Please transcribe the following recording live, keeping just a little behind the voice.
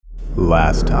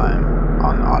Last time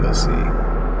on Odyssey.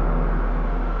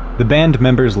 The band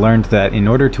members learned that in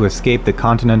order to escape the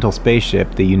continental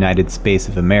spaceship, the United Space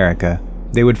of America,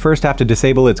 they would first have to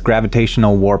disable its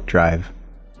gravitational warp drive.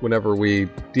 Whenever we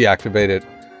deactivate it,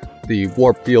 the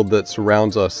warp field that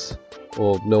surrounds us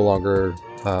will no longer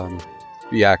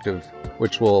be active,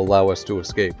 which will allow us to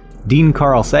escape. Dean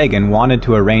Carl Sagan wanted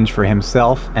to arrange for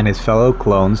himself and his fellow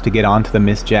clones to get onto the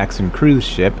Miss Jackson cruise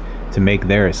ship to make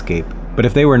their escape. But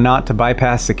if they were not to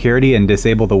bypass security and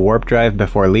disable the warp drive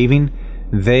before leaving,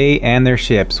 they and their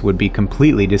ships would be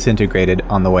completely disintegrated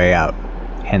on the way out.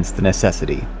 Hence the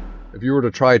necessity. If you were to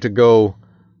try to go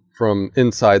from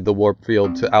inside the warp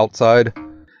field to outside,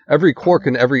 every quark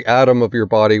and every atom of your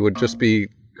body would just be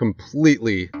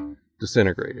completely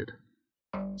disintegrated.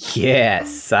 Yeah,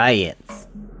 science.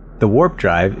 The warp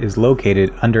drive is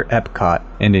located under Epcot,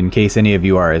 and in case any of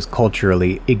you are as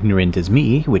culturally ignorant as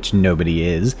me, which nobody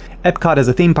is, Epcot is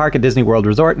a theme park at Disney World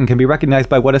Resort and can be recognized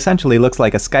by what essentially looks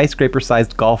like a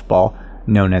skyscraper-sized golf ball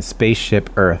known as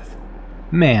Spaceship Earth.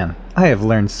 Man, I have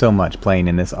learned so much playing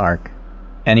in this arc.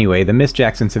 Anyway, the Miss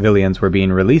Jackson civilians were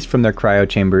being released from their cryo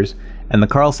chambers, and the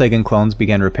Carl Sagan clones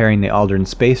began repairing the Aldrin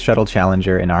Space Shuttle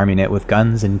Challenger and arming it with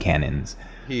guns and cannons.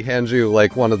 He hands you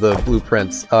like one of the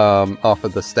blueprints off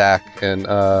of the stack,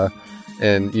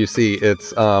 and you see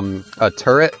it's a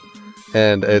turret,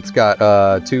 and it's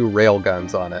got 2 rail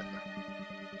guns on it.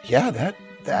 Yeah,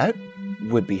 that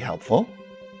would be helpful.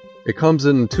 It comes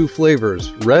in 2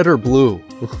 flavors, red or blue.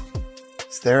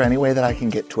 Is there any way that I can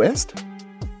get Twist?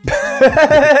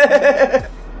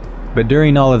 But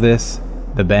during all of this,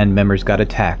 the band members got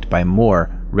attacked by more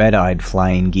red-eyed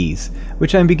flying geese,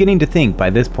 which I'm beginning to think by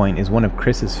this point is one of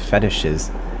Chris's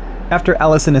fetishes. After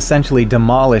Allison essentially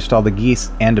demolished all the geese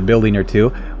and a building or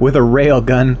two with a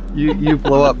railgun. You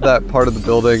blow up that part of the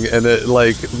building and it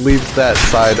like leaves that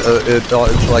side,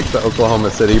 it's like the Oklahoma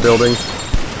City building.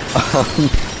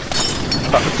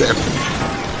 Oh, damn.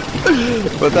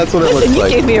 But that's what it looks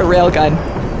like. You gave me a railgun.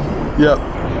 Yep.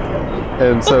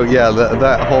 And so yeah,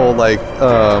 that whole like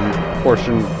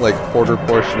portion, like quarter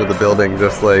portion of the building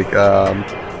just like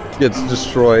gets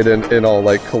destroyed and all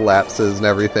like collapses and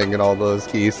everything, and all those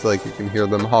geese, like you can hear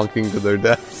them honking to their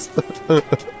deaths.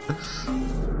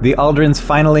 The Aldrins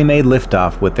finally made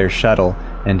liftoff with their shuttle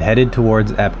and headed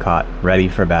towards Epcot, ready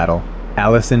for battle.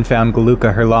 Allison found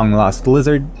Galuka her long-lost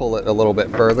lizard. Pull it a little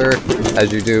bit further.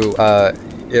 As you do,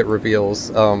 it reveals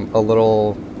a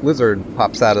little lizard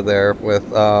pops out of there with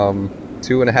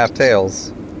 2.5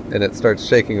 tails, and it starts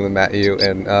shaking them at you,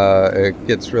 and it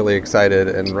gets really excited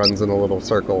and runs in a little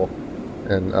circle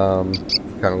and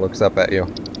kind of looks up at you.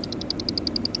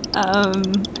 I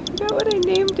forgot what I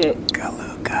named it.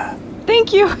 Galuka.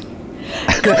 Thank you.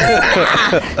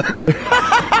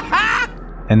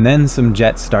 And then some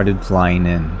jets started flying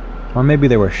in. Or maybe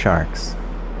they were sharks.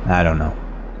 I don't know.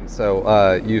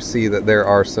 So you see that there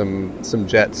are some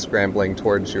jets scrambling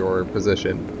towards your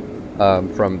position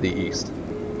from the east.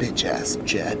 Bitch-ass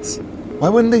jets. Why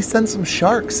wouldn't they send some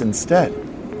sharks instead?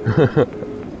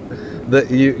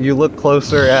 You look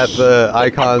closer at the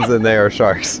icons and they are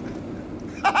sharks.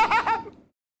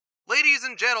 Ladies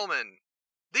and gentlemen,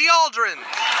 the Aldrins!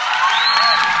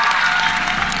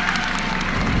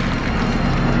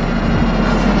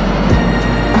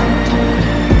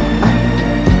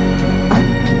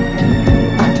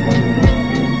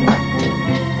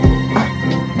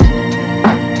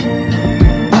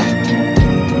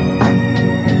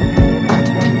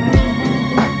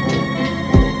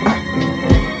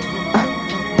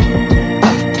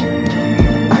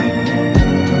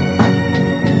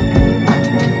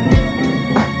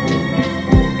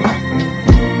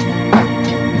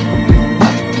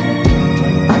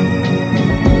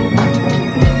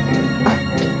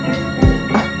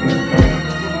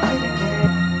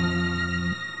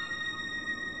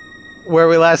 Where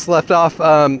we last left off,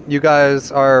 you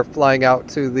guys are flying out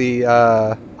to the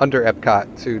under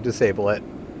Epcot to disable it,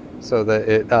 so that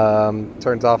it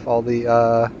turns off all the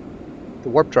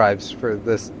warp drives for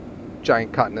this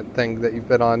giant continent thing that you've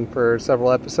been on for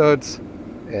several episodes.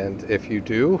 And if you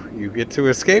do, you get to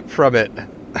escape from it.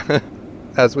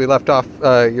 As we left off,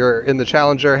 you're in the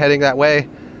Challenger heading that way,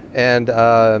 and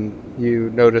you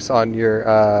notice on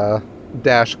your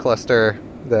dash cluster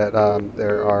that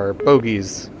there are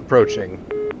bogies approaching.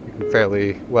 You can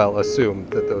fairly well assume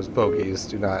that those bogies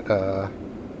do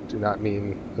not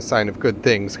mean a sign of good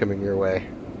things coming your way.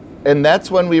 And that's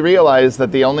when we realized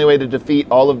that the only way to defeat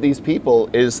all of these people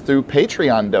is through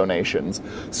Patreon donations.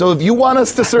 So if you want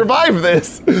us to survive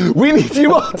this, we need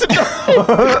you all to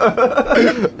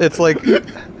donate. It's like,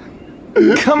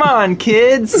 come on,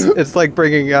 kids. it's like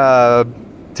bringing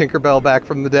Tinkerbell back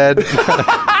from the dead.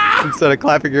 Instead of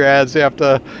clapping your hands, you have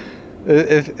to.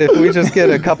 If we just get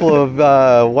a couple of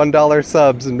 $1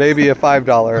 subs and maybe a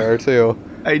 $5 or two.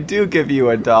 I do give you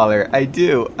 $1. I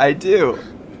do.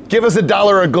 Give us $1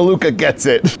 or Galuka gets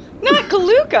it. Not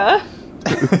Galuka.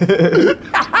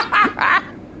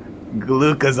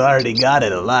 Galuka's already got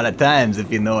it a lot of times,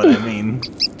 if you know what I mean.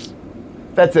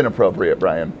 That's inappropriate,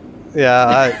 Brian.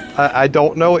 Yeah, I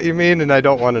don't know what you mean, and I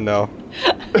don't want to know.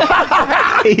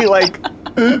 He like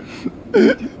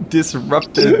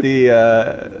disrupted the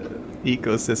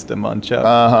ecosystem on Chubb.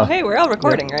 Uh-huh. Hey, we're all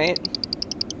recording, right?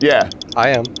 Yeah. I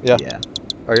am. Yeah. Yeah.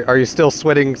 Are you still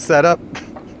sweating setup?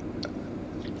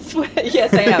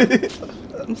 Yes, I am.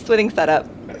 I'm sweating setup.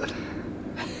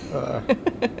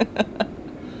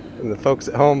 And the folks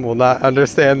at home will not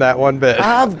understand that one bit.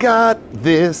 I've got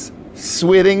this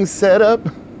switting setup.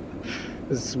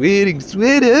 Sweating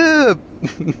sweat up.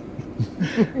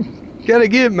 Gotta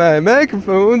get my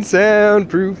microphone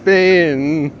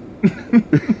soundproofing.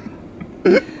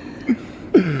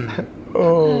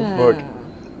 Oh, fuck.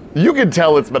 You can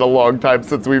tell it's been a long time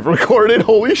since we've recorded.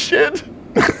 Holy shit.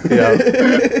 Yeah.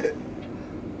 Just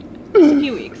a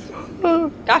few weeks.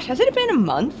 Gosh, has it been a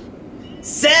month?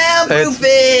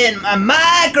 Soundproofing my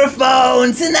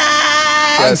microphone tonight.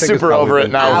 Yeah, I I'm think it's super over probably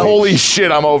it now. Ouch. Holy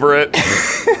shit, I'm over it.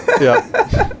 Yeah.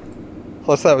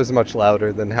 Plus, that was much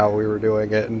louder than how we were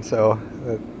doing it, and so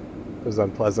it was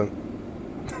unpleasant.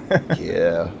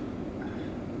 Yeah.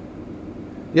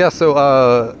 Yeah.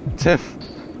 So, Tim.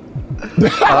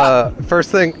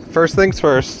 First things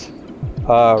first.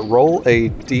 Roll a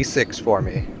d6 for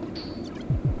me.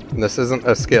 And this isn't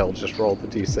a skill. Just roll the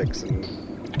d6 and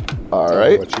All tell me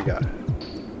right. what you got.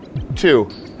 2.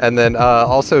 And then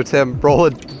also, Tim, roll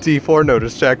a d4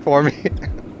 notice check for me.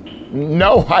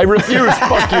 No, I refuse.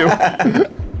 Fuck you.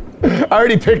 I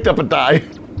already picked up a die.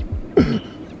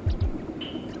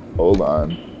 Hold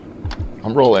on.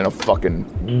 I'm rolling a fucking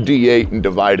d8 and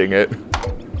dividing it.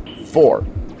 4.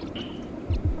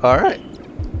 All right.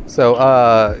 So,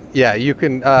 yeah, you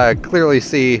can clearly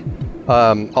see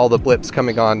all the blips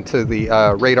coming on to the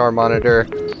radar monitor,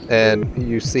 and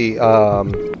you see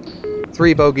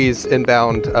 3 bogies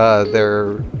inbound.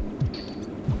 They're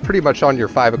pretty much on your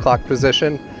 5 o'clock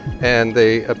position, and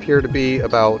they appear to be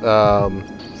about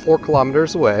 4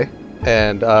 kilometers away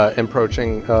and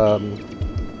approaching.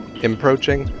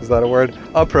 Is that a word?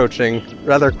 Approaching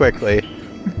rather quickly.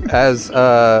 As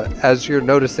you're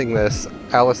noticing this,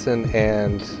 Allison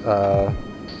and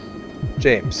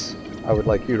James, I would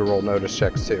like you to roll notice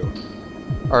checks too.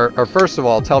 Or first of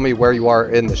all, tell me where you are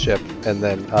in the ship, and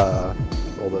then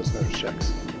roll those notice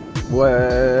checks.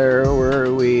 Where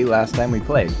were we last time we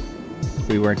played?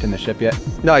 We weren't in the ship yet.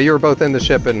 No, you were both in the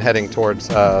ship and heading towards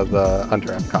the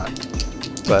Under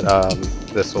Epcot. But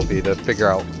this will be to figure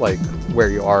out like where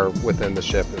you are within the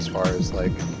ship as far as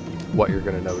like what you're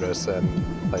going to notice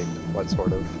and like what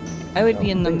sort of. I would be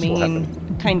in the things will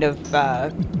main kind of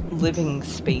living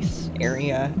space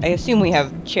area. I assume we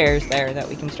have chairs there that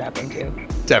we can strap into.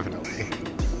 Definitely.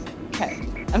 Okay,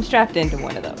 I'm strapped into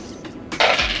one of those.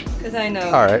 Because I know.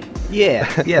 All right. Yeah,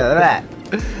 that.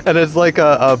 And it's like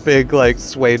a big like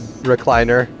suede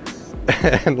recliner.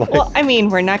 And like Well, I mean,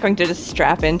 we're not going to just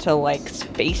strap into like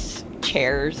space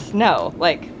chairs. No,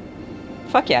 like,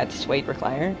 fuck yeah, it's suede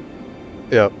recliner.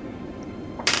 Yep.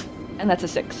 And that's a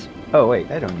 6. Oh wait,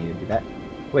 I don't need to do that.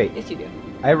 Wait, Yes, you do.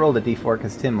 I rolled a d4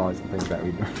 because Tim always thinks that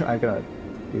we. I'm gonna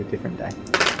do a different die.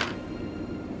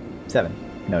 7.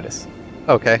 Notice.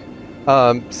 Okay.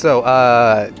 So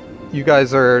you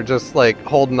guys are just like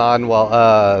holding on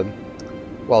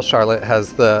while Charlotte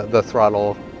has the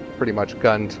throttle pretty much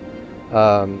gunned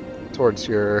towards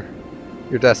your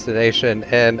destination,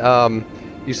 and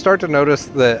you start to notice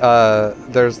that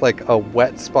there's like a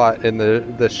wet spot in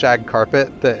the shag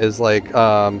carpet that is like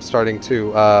starting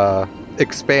to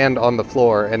expand on the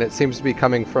floor, and it seems to be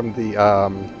coming from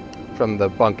the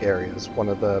bunk areas, one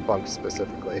of the bunks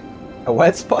specifically. A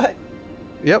wet spot?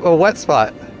 Yep, a wet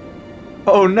spot.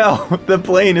 Oh no! The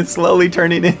plane is slowly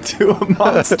turning into a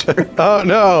monster. Oh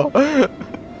no!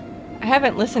 I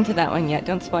haven't listened to that one yet.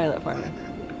 Don't spoil it for me.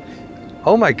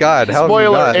 Oh my god, how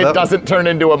Spoiler, have you it not? doesn't turn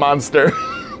into a monster.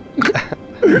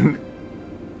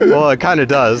 Well, it kind of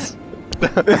does.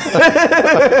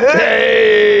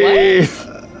 Hey!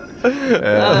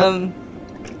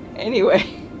 Anyway.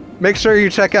 Make sure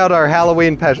you check out our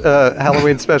Halloween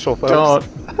special, folks.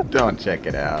 Don't check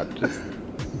it out. Just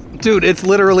Dude, it's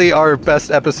literally our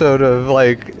best episode of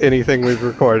like anything we've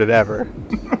recorded ever.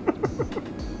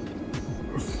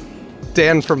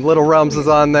 Dan from Little Realms is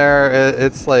on there.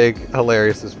 It's like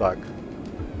hilarious as fuck.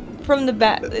 from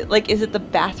the like, is it the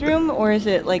bathroom or is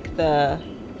it like the?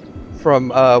 From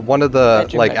one of the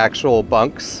Bedroom, like bedroom. actual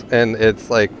bunks, and it's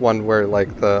like one where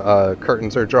like the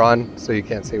curtains are drawn, so you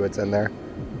can't see what's in there.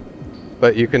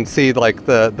 But you can see like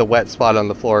the wet spot on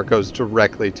the floor goes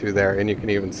directly to there, and you can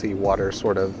even see water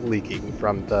sort of leaking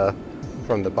from the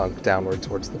bunk downward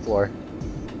towards the floor.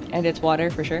 And it's water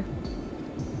for sure.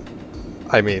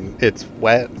 I mean, it's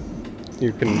wet.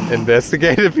 You can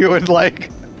investigate if you would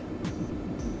like.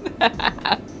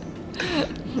 I'm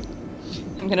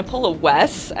gonna pull a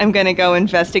Wes. I'm gonna go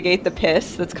investigate the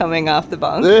piss that's coming off the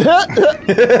bunk.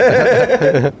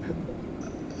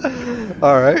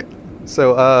 All right.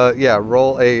 So, yeah,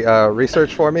 roll a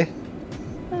research for me.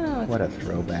 Oh, What a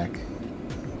throwback.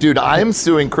 Dude, I'm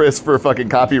suing Chris for fucking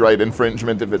copyright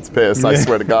infringement if it's piss, I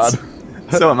swear to God.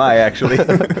 So am I, actually.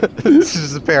 It's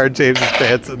just a pair of James's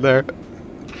pants in there.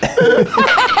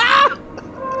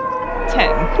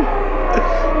 10.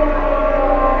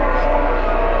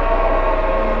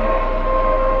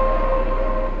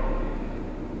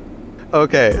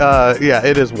 Okay, yeah,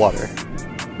 it is water.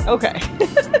 Okay.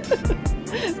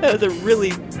 That was a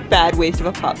really bad waste of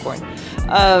a popcorn.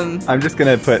 I'm just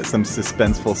gonna put some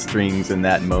suspenseful strings in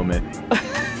that moment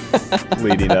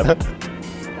leading up.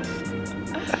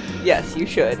 Yes, you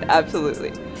should.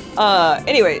 Absolutely.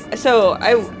 Anyway, so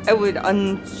I would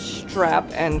unstrap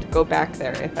and go back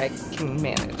there if I can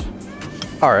manage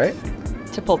All right.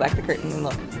 to pull back the curtain and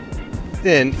look.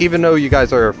 And even though you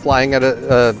guys are flying at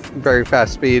a very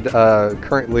fast speed,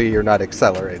 currently you're not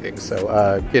accelerating.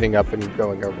 So getting up and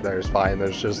going over there is fine.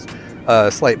 There's just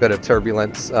a slight bit of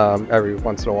turbulence every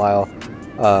once in a while,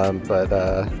 but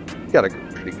you got a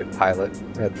pretty good pilot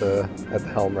at the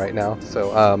helm right now.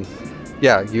 So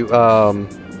yeah, you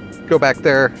go back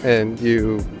there and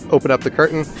you open up the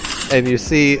curtain, and you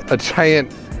see a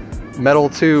giant metal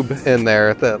tube in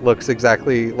there that looks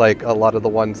exactly like a lot of the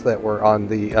ones that were on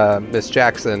the Miss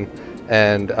Jackson,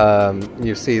 and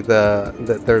you see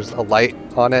that there's a light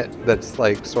on it that's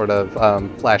like sort of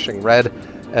flashing red,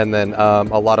 and then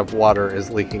a lot of water is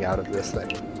leaking out of this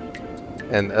thing,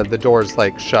 and the door's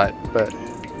like shut, but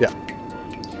yeah.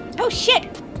 Oh shit!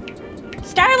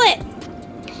 Starlet,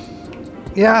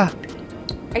 Yeah,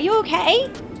 are you okay?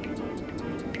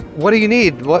 what do you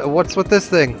need? What's with this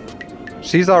thing?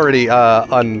 She's already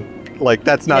like,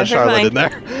 that's not Yeah, never Charlotte in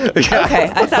mind. there. Yeah.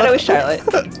 Okay, I thought it was Charlotte.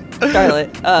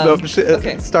 Charlotte. No,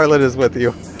 Okay. Starlet is with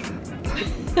you.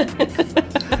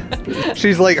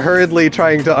 She's like hurriedly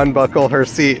trying to unbuckle her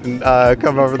seat and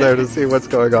come over there to see what's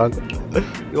going on.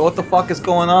 Yo, what the fuck is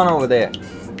going on over there?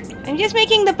 I'm just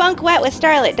making the bunk wet with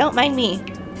Starlet. Don't mind me.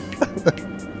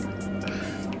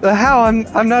 How?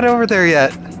 I'm not over there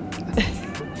yet.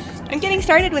 I'm getting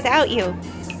started without you.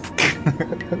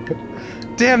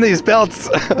 Damn these belts.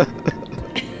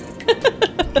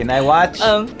 Can I watch?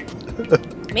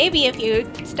 Maybe if you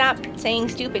stop saying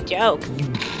stupid jokes.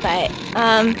 But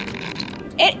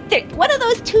one of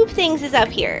those tube things is up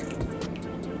here.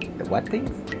 The what thing?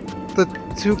 The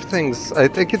tube things. I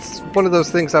think it's one of those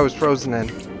things I was frozen in.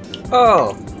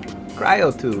 Oh,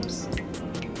 cryotubes.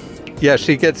 Yeah,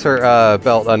 she gets her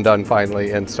belt undone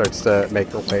finally and starts to make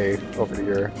her way over to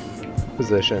your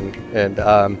position. And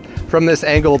from this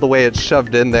angle, the way it's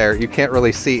shoved in there, you can't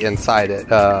really see inside it.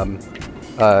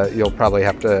 You'll probably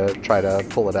have to try to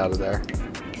pull it out of there.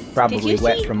 Probably you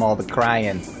wet see- from all the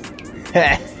crying.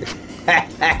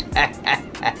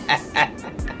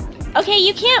 Okay,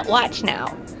 you can't watch now.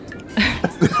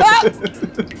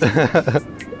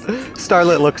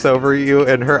 Starlet looks over at you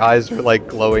and her eyes are like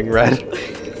glowing red.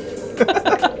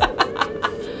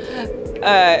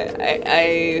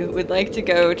 I would like to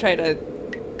go try to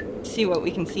see what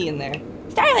we can see in there.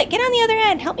 Starlet, get on the other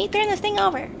end. Help me turn this thing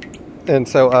over. And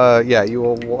so, yeah, you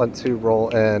will want to roll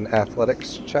an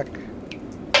athletics check.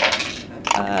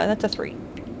 That's a 3.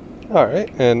 All right,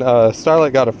 and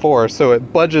Starlet got a 4, so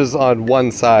it budges on one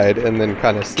side and then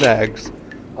kind of snags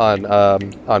on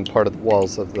part of the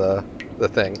walls of the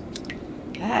thing.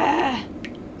 Ah,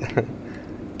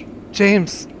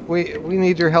 James, we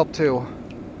need your help too.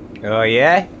 Oh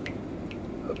yeah?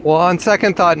 Well, on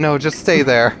second thought, no, just stay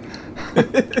there.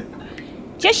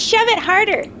 just shove it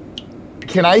harder.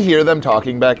 Can I hear them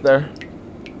talking back there?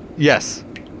 Yes.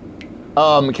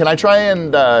 Can I try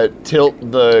and tilt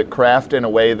the craft in a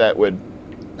way that would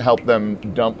help them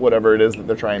dump whatever it is that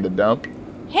they're trying to dump?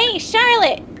 Hey,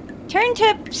 Charlotte, turn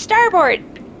to starboard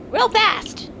real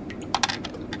fast.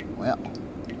 Well,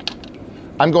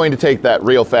 I'm going to take that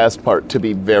real fast part to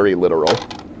be very literal.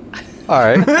 All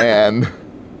right. And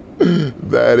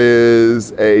that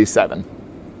is a 7.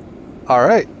 All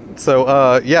right.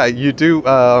 So, yeah, you do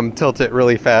tilt it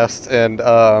really fast,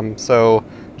 and so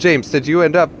James, did you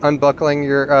end up unbuckling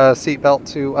your seatbelt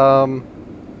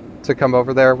to come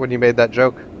over there when you made that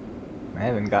joke? I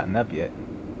haven't gotten up yet.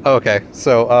 Okay,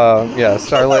 so yeah,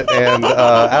 Starlet and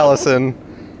Allison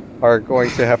are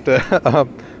going to have to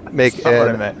make That's not what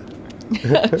I an.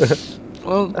 meant.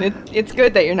 Well, it's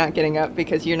good that you're not getting up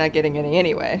because you're not getting any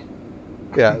anyway.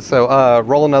 Yeah, so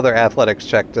roll another athletics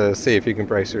check to see if you can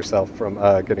brace yourself from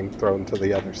getting thrown to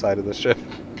the other side of the ship.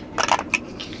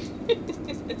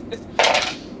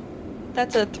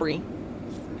 That's a 3.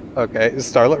 Okay,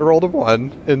 Starlet rolled a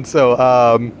 1, and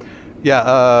so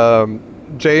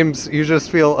James, you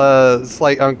just feel a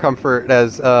slight uncomfort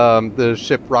as the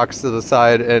ship rocks to the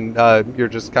side, and you're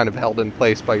just kind of held in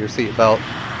place by your seatbelt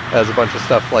as a bunch of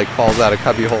stuff like falls out of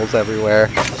cubby holes everywhere.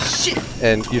 Shit!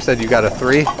 And you said you got a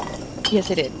 3? Yes,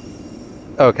 I did.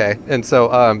 Okay, and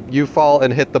so you fall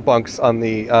and hit the bunks on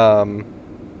the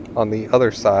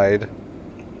other side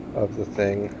of the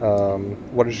thing.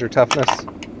 What is your toughness?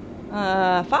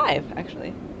 5,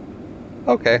 actually.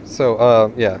 Okay,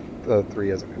 so yeah, the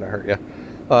 3 isn't gonna hurt you.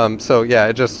 So yeah,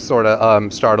 it just sort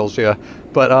of startles you.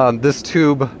 But this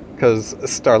tube, because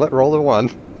Starlet rolled a 1,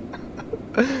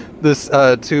 this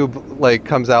tube like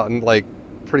comes out and like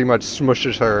pretty much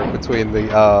smushes her between the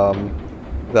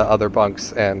other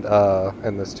bunks and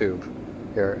this tube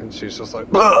here, and she's just like,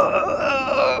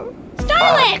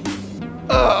 Starlet!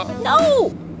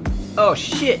 No! Oh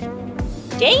shit!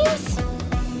 James?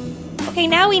 Okay,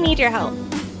 now we need your help.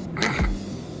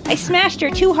 I smashed her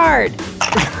too hard.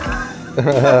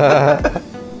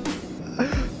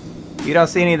 You don't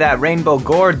see any of that rainbow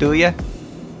gore, do you?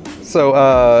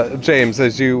 So James,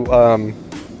 as you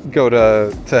go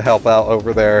to help out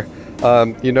over there,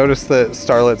 you notice that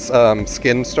Starlet's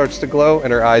skin starts to glow,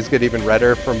 and her eyes get even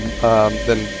redder from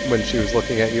than when she was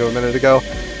looking at you a minute ago,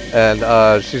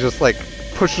 and she just like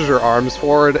pushes her arms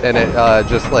forward, and it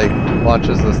just like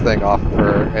launches this thing off of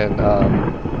her, and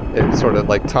it sort of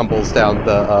like tumbles down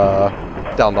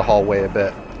the hallway a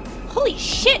bit. Holy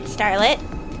shit, Starlet.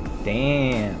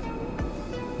 Damn.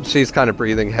 She's kind of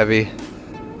breathing heavy.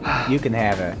 You can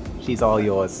have her. She's all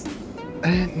yours.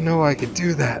 I didn't know I could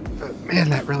do that, but man,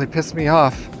 that really pissed me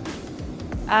off.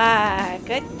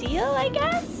 Good deal, I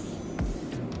guess?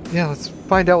 Yeah, let's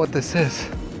find out what this is.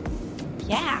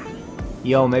 Yeah.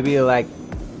 Yo, maybe you're like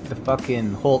the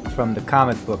fucking Hulk from the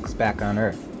comic books back on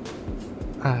Earth.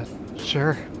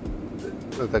 Sure.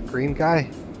 The green guy?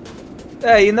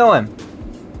 Hey, you know him.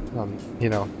 You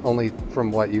know, only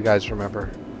from what you guys remember.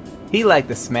 He liked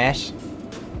to smash.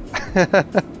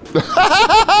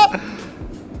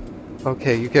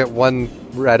 Okay, you get one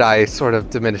red eye sort of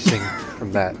diminishing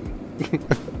from that.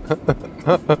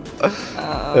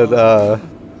 And,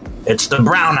 It's the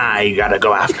brown eye you gotta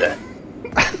go after.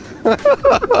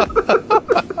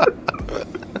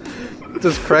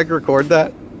 does Craig record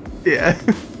that? Yeah.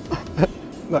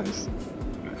 Nice.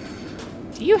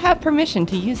 Do you have permission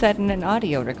to use that in an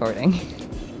audio recording?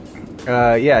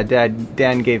 Yeah,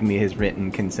 Dan gave me his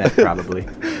written consent, probably.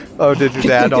 Oh, did your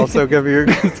dad also give you your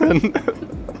consent?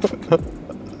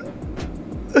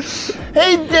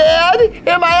 Hey, Dad,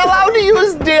 am I allowed to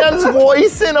use Dan's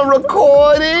voice in a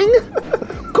recording?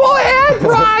 Go ahead,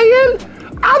 Brian.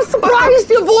 I'm surprised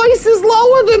your voice is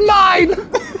lower than mine.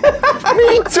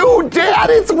 Me too, Dad.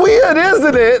 It's weird,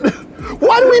 isn't it?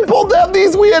 Why do we both have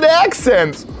these weird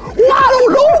accents? Well, I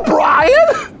don't know,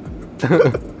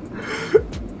 Brian.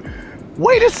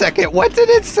 Wait a second, what did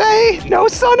it say? No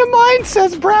son of mine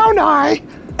says brown eye.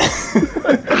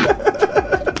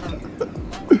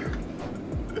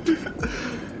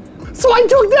 So I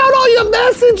took down all your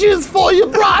messages for you,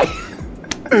 Brian.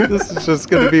 This is just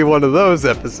gonna be one of those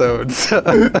episodes.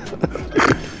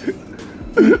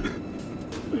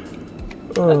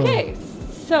 Okay,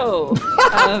 so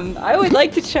I would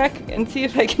like to check and see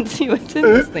if I can see what's in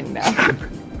this thing now.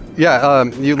 Yeah,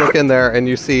 you look in there and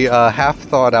you see a half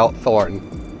thawed out thorn.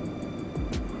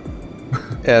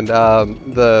 And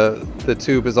the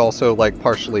tube is also like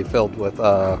partially filled with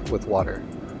water.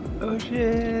 Oh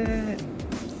shit.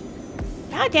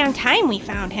 About damn time we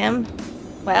found him.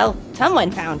 Well,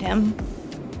 someone found him.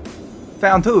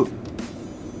 Found who?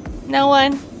 No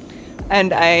one.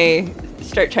 And I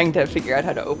start trying to figure out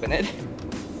how to open it.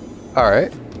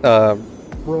 Alright.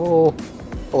 Roll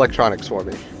electronics for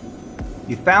me.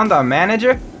 You found our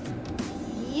manager?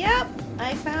 Yep,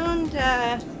 I found,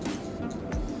 That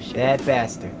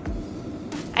bastard.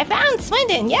 I found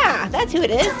Swindon, yeah, that's who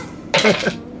it is.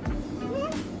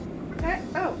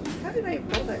 Oh, how did I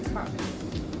roll that cock?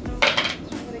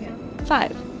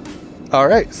 5.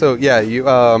 Alright, so yeah, you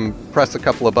press a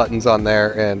couple of buttons on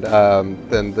there, and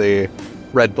then the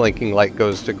red blinking light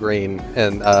goes to green,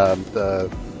 and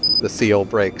the the seal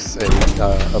breaks and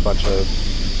a bunch of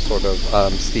sort of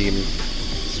steam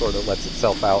sort of lets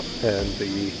itself out, and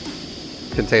the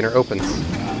container opens.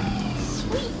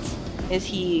 Sweet. Is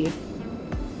he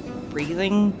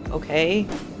breathing okay?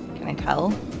 Can I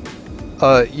tell?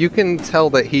 You can tell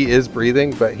that he is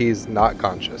breathing, but he's not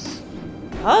conscious.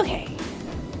 Okay.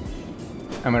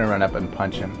 I'm gonna run up and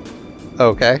punch him.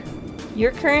 Okay.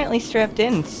 You're currently strapped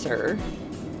in, sir.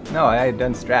 No, I had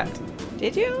done strapped.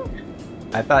 Did you?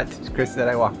 I thought Chris said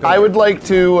I walked over. I would like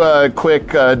to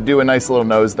do a nice little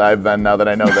nosedive then, now that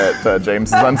I know that James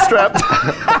is unstrapped.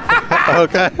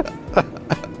 Okay.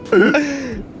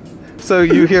 So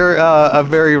you hear a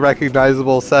very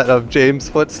recognizable set of James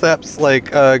footsteps,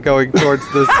 like going towards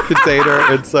this container,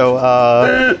 and so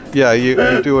yeah, you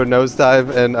do a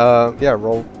nosedive, and yeah,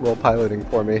 roll piloting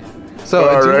for me.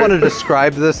 So do you want to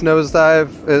describe this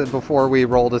nosedive before we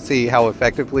roll to see how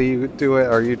effectively you do it?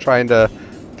 Or are you trying to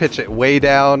pitch it way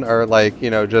down, or like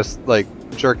just like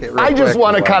jerk it? I just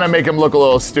want to kind of make him look a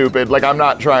little stupid. Like I'm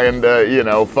not trying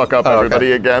to fuck up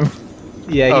everybody again.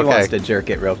 Yeah, he wants to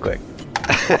jerk it real quick.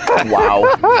 Wow.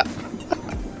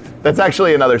 That's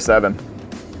actually another 7.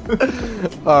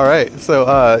 All right,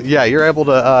 so yeah, you're able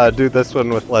to do this one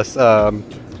with less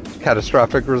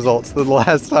catastrophic results than the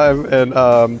last time, and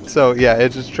so yeah,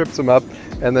 it just trips him up,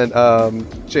 and then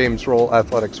James, roll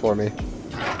athletics for me.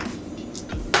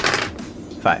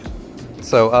 5.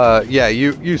 So yeah,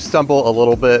 you stumble a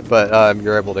little bit, but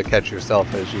you're able to catch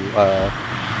yourself as you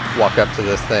walk up to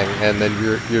this thing, and then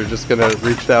you're just gonna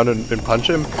reach down and punch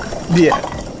him. Yeah.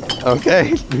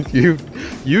 Okay, you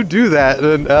do that,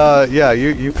 and yeah,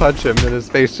 you punch him, and his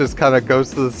face just kind of goes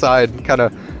to the side and kind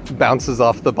of bounces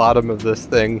off the bottom of this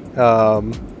thing.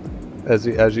 As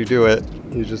you do it,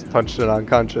 you just punched an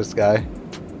unconscious guy.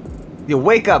 You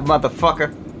wake up,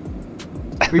 motherfucker.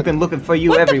 We've been looking for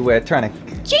you everywhere, trying to...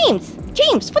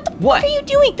 James, what the fuck are you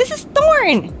doing? This is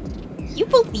Thorn. You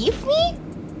believe me?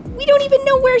 We don't even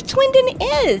know where Swindon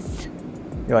is.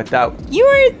 Yo, I thought... You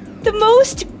are the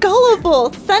most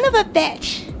gullible son of a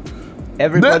bitch.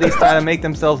 Everybody's trying to make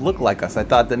themselves look like us. I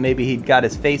thought that maybe he'd got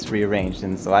his face rearranged,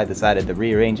 and so I decided to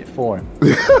rearrange it for him.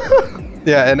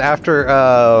 Yeah, and after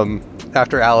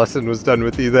Allison was done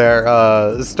with you there,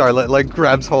 Starlet like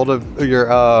grabs hold of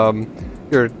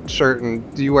your shirt,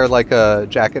 and do you wear like a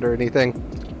jacket or anything?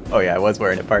 Oh yeah, I was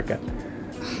wearing a parka.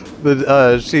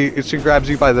 But she grabs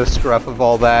you by the scruff of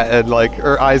all that, and like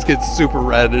her eyes get super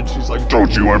red, and she's like,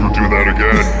 Don't you ever do that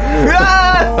again.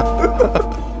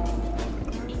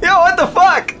 Yo, what the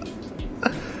fuck?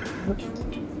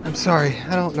 I'm sorry,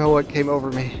 I don't know what came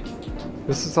over me.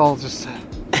 This is all just...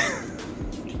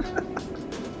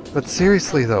 But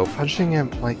seriously though, punching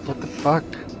him, like, what the fuck?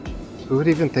 Who would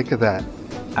even think of that?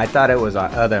 I thought it was our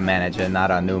other manager, not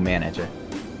our new manager.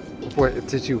 What,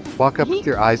 did you walk up with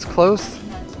your eyes closed?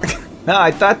 No,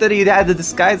 I thought that he'd had the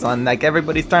disguise on. Like,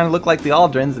 everybody's trying to look like the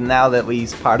Aldrins, and now that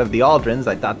he's part of the Aldrins,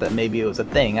 I thought that maybe it was a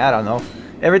thing. I don't know.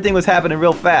 Everything was happening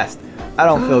real fast. I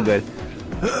don't feel good.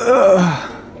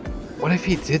 What if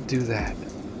he did do that?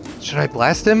 Should I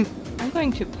blast him? I'm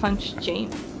going to punch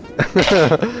James.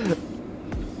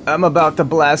 I'm about to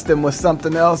blast him with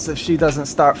something else if she doesn't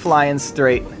start flying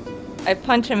straight. I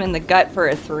punch him in the gut for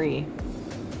a 3.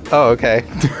 Oh, okay.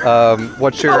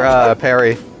 What's your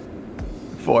parry?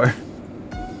 4.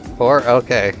 4?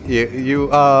 Okay. You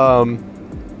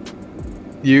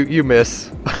miss.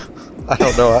 I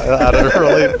don't know how to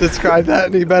really describe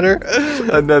that any better.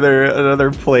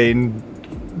 Another plain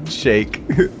shake.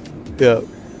 Yeah.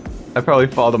 I probably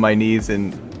fall to my knees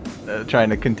and trying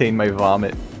to contain my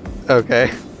vomit.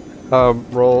 Okay.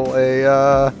 Roll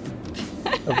a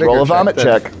Roll a vomit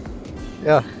check.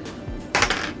 Yeah.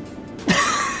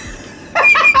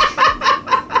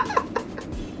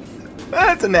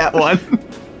 That's a nat 1.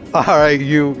 All right,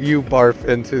 you barf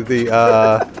into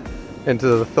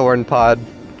the thorn pod.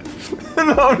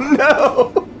 Oh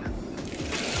no!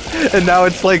 And now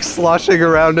it's like sloshing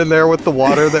around in there with the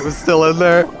water that was still in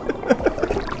there.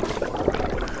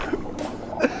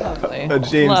 Lovely.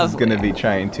 James is gonna be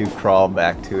trying to crawl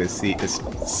back to his seat to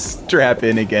strap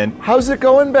in again. How's it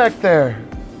going back there?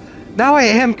 Now I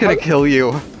am gonna kill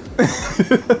you.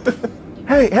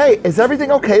 Hey, is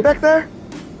everything okay back there?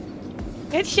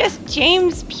 It's just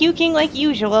James puking like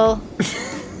usual.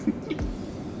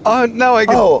 Oh, now I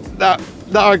can. Oh.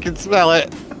 Now I can smell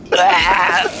it.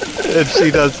 And she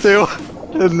does too.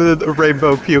 And the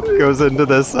rainbow puke goes into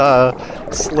this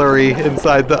slurry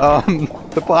inside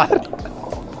the pot.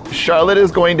 Charlotte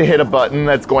is going to hit a button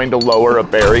that's going to lower a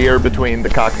barrier between the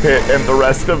cockpit and the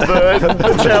rest of the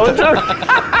Challenger.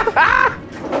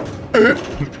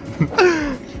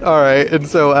 All right, and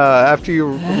so after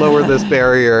you lower this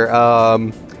barrier,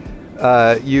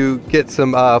 you get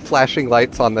some flashing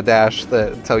lights on the dash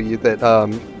that tell you that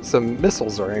some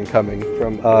missiles are incoming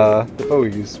from the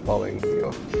Bogus following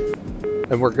you.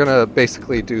 And we're gonna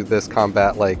basically do this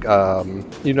combat like,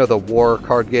 the war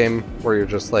card game where you're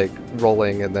just like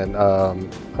rolling and then,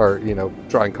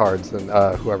 drawing cards, and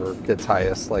whoever gets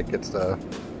highest gets to,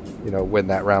 win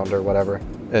that round or whatever.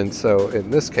 And so in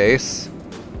this case,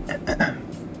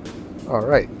 all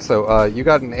right, so you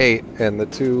got an 8, and the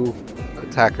 2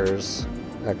 attackers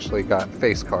actually got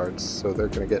face cards, so they're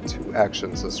gonna get 2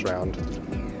 actions this round.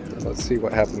 Let's see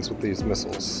what happens with these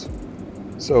missiles.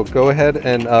 So go ahead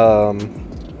and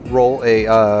roll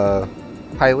a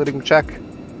piloting check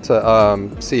to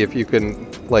see if you can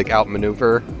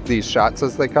outmaneuver these shots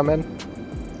as they come in,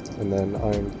 and then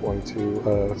I'm going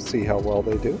to see how well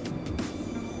they do.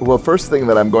 Well, first thing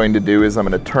that I'm going to do is I'm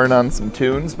going to turn on some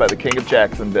tunes by the King of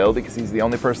Jacksonville, because he's the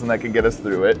only person that can get us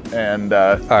through it. And,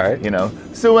 all right.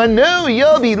 So I know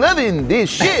y'all be loving this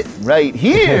shit right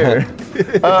here.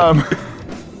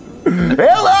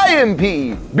 LIMP,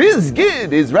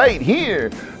 Bizgid is right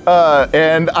here.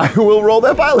 And I will roll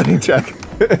that piloting check.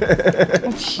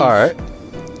 All right.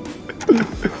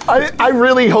 I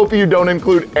really hope you don't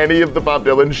include any of the Bob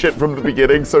Dylan shit from the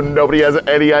beginning, so nobody has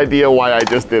any idea why I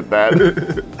just did that.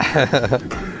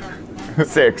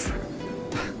 6.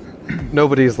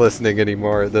 Nobody's listening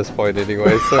anymore at this point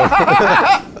anyway, so...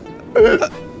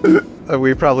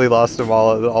 we probably lost them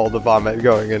all the vomit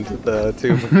going into the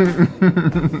tube.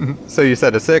 So you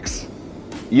said a 6?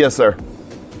 Yes, sir.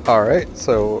 Alright,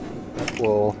 so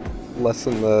we'll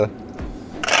lessen the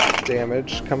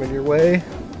damage coming your way.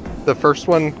 The first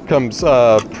one comes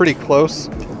pretty close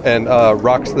and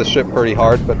rocks the ship pretty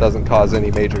hard, but doesn't cause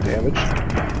any major damage.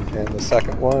 And the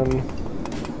second one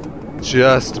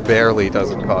just barely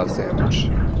doesn't cause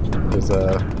damage.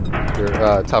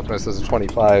 Your toughness is a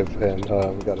 25, and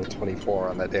we got a 24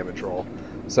 on that damage roll.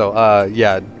 So,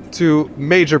 2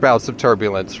 major bouts of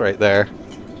turbulence right there.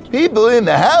 People in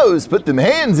the house, put them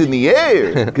hands in the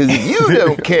air, because if you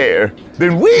don't care,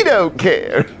 then we don't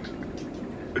care.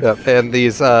 Yep, and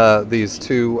these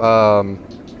 2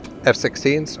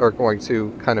 F-16s are going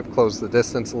to kind of close the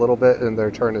distance a little bit in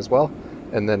their turn as well.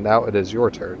 And then now it is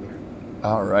your turn.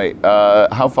 All right.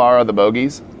 How far are the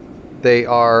bogies? They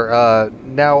are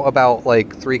now about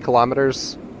 3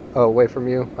 kilometers away from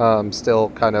you. Still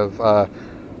kind of,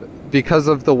 because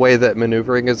of the way that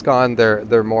maneuvering is gone,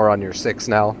 they're more on your 6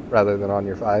 now rather than on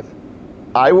your 5.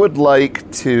 I would like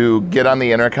to get on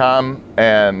the intercom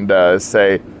and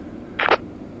say,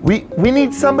 we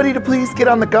need somebody to please get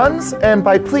on the guns, and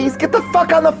by please, get the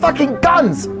fuck on the fucking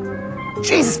guns!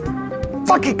 Jesus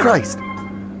fucking Christ!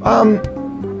 I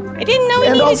didn't know we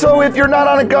And needed... also, if you're not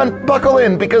on a gun, buckle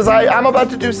in, because I'm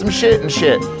about to do some shit.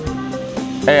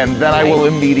 And then I will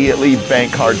immediately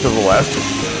bank hard to the left.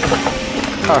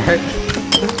 Alright.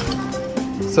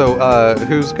 So,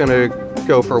 who's gonna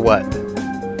go for what?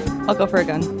 I'll go for a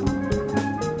gun.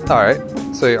 Alright.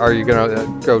 So, are you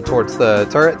gonna go towards the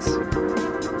turrets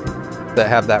that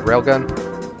have that railgun?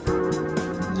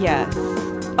 Yes.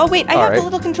 Oh wait, I have the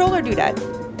little controller doodad.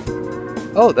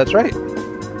 Oh, that's right.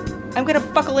 I'm gonna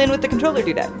buckle in with the controller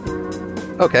doodad.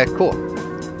 Okay, cool.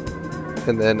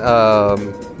 And then,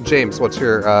 James, what's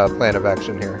your plan of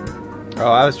action here?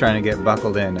 Oh, I was trying to get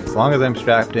buckled in. As long as I'm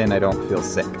strapped in, I don't feel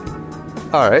sick.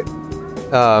 Alright.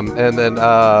 And then,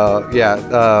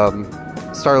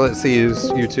 Starlet sees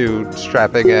you 2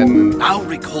 strapping in. Now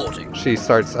recording. She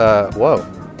starts, whoa.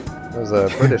 That was a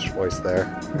British voice there.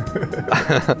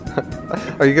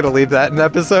 Are you gonna leave that in the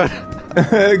episode?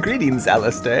 Greetings,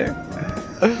 Alistair.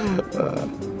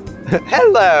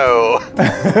 Hello!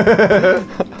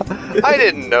 I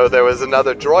didn't know there was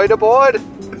another droid aboard!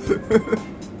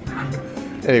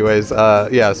 Anyways,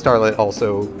 Starlet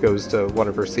also goes to one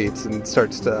of her seats and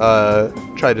starts to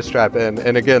try to strap in.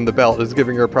 And again, the belt is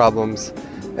giving her problems.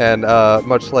 And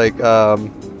much like,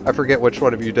 I forget which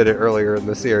one of you did it earlier in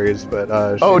the series, but...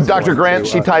 Dr. Grant,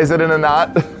 she ties it in a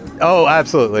knot. Oh,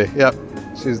 absolutely. Yep.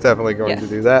 She's definitely going to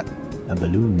do that. A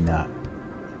balloon knot.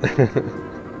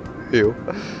 Ew.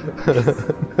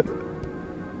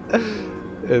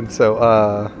 And so,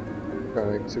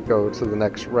 going to go to the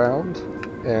next round.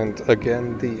 And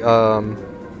again, the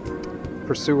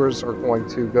pursuers are going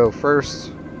to go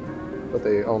first, but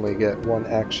they only get 1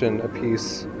 action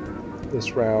apiece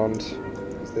this round,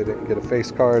 because they didn't get a face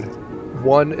card.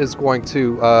 One is going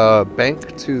to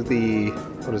bank to the,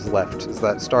 what is left? Is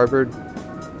that starboard?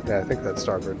 Yeah, I think that's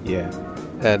starboard. Yeah.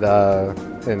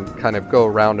 And kind of go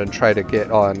around and try to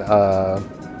get on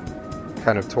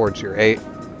kind of towards your 8.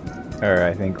 Or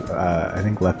I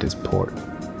think left is port.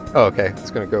 Oh, okay.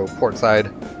 It's going to go port side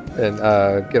and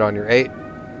get on your 8.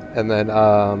 And then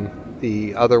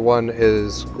the other one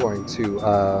is going to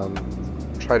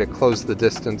try to close the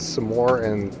distance some more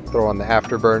and throw on the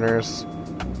afterburners.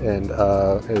 And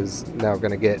is now going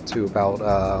to get to about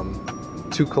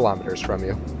 2 kilometers from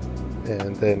you.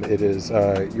 And then it is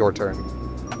your turn,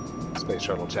 Space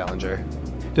Shuttle Challenger.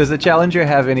 Does the Challenger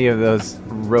have any of those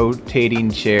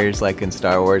rotating chairs like in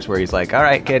Star Wars where he's like, all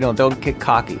right, kid, don't get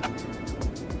cocky?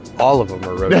 All of them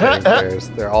are rotating chairs.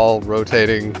 They're all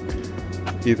rotating,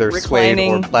 either suede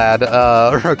or plaid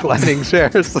reclining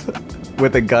chairs.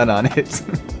 With a gun on it.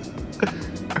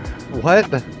 What?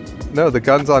 No, the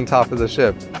gun's on top of the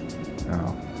ship.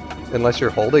 Oh. Unless you're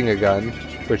holding a gun,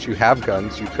 which you have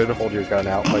guns, you could hold your gun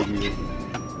out while you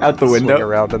Out the window? swing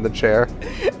around in the chair.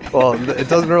 Well, it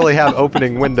doesn't really have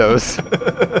opening windows.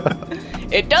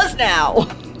 It does now.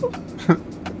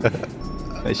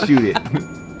 I shoot it.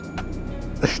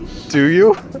 Do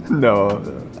you? No.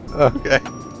 Okay.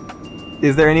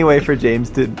 Is there any way for James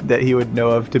that he would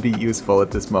know of to be useful at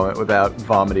this moment without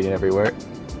vomiting everywhere?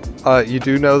 You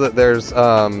do know that there's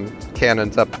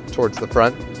cannons up towards the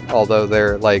front, although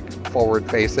they're like forward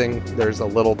facing. There's a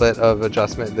little bit of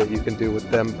adjustment that you can do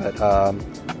with them, but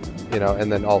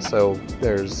and then also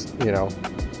there's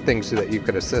things that you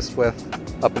could assist with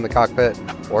up in the cockpit,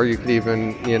 or you could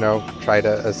even try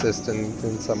to assist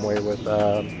in some way with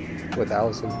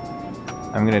Allison.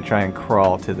 I'm gonna try and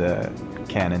crawl to the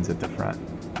cannons at the front.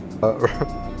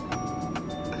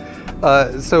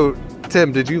 So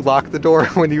Tim, did you lock the door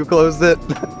when you closed it?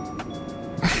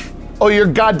 Oh, you're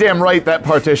goddamn right. That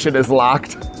partition is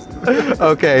locked.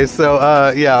 Okay, so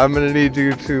I'm gonna need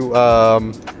you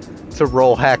to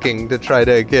roll hacking to try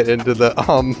to get into the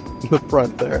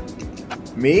front there.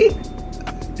 Me?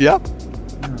 Yep.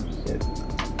 Oh, shit.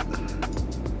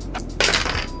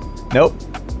 Nope.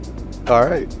 All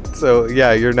right. So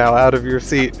yeah, you're now out of your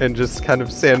seat and just kind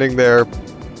of standing there,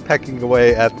 pecking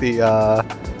away at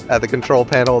the control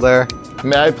panel there.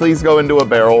 May I please go into a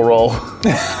barrel roll?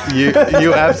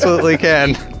 You absolutely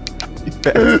can.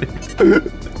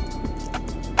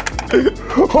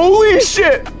 Holy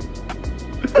shit!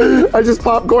 I just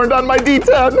popcorned on my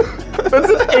D10. That's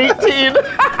an 18.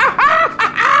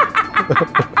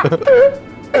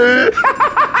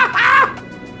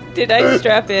 Did I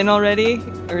strap in already?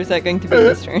 Or is that going to be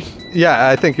his turn? Yeah,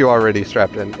 I think you already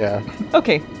strapped in. Yeah.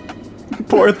 Okay.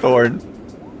 Poor Thorn.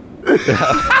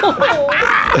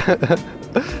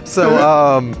 So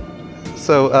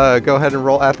go ahead and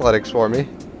roll athletics for me,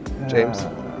 James.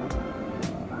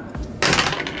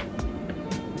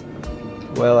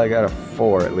 Well, I got a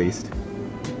 4 at least.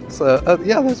 So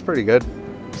yeah, that's pretty good.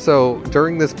 So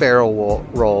during this barrel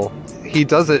roll, he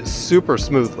does it super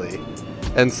smoothly.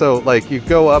 And so, like, you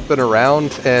go up and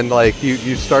around, and, like,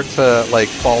 you start to, like,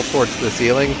 fall towards the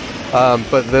ceiling,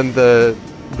 but then the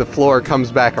floor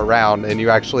comes back around, and you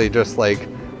actually just, like,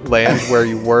 land where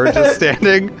you were just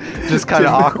standing. Just kind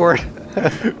of awkward.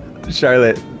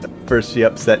 Charlotte, first she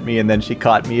upset me, and then she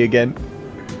caught me again.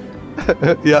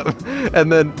 Yep.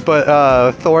 And then,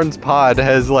 but Thorn's pod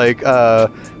has, like,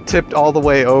 tipped all the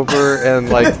way over, and,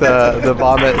 like, the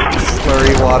vomit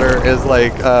slurry water is,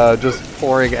 like, just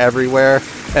pouring everywhere,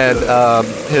 and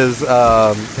his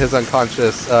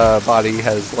unconscious body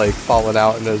has like fallen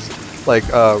out and is like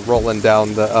rolling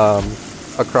down the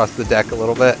across the deck a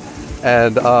little bit,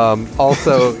 and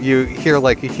also you hear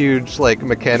like a huge like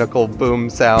mechanical boom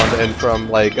sound, and from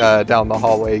like down the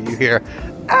hallway you hear,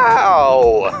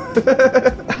 "Ow!"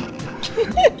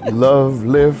 Love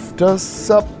lift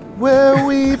us up where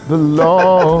we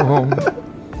belong.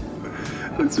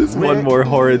 It's just one more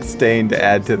horrid stain to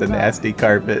add to the nasty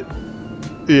carpet.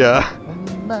 Yeah. On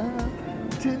the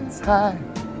mountains high.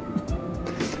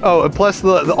 Oh, and plus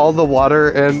all the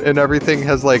water and everything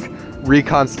has like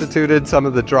reconstituted some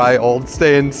of the dry old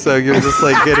stains, so you're just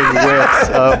like getting whiffs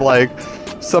of like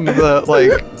some of the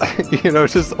like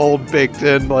just old baked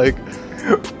in like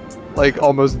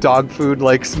almost dog food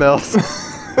like smells.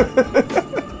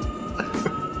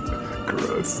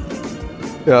 Gross.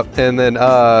 Yep. And then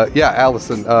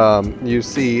Allison, you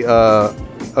see a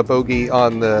bogey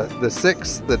on the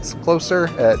 6 that's closer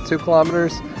at 2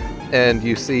 kilometers, and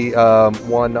you see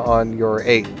one on your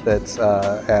 8 that's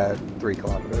at 3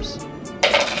 kilometers.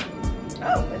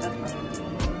 Oh, that's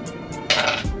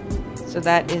fine. So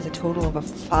that is a total of a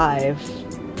 5.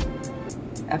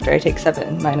 After I take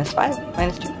 7 minus 5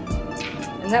 minus 2.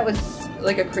 And that was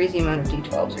like a crazy amount of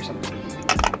d12s or something.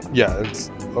 Yeah,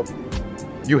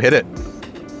 you hit it.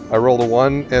 I rolled a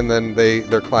 1, and then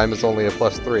their climb is only a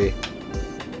 +3.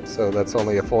 So that's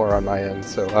only a 4 on my end.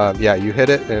 So yeah, you hit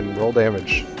it and roll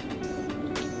damage.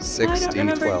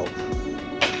 6d12.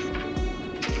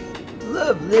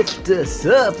 Love lifts us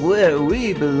up where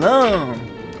we belong.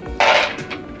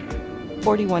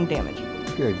 41 damage.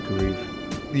 Good grief.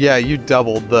 Yeah, you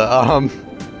doubled the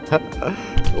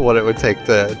what it would take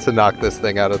to knock this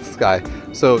thing out of the sky.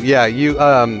 So yeah, you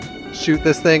shoot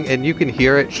this thing and you can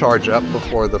hear it charge up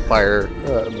before the fire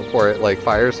before it like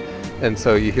fires, and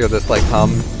so you hear this like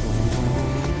hum,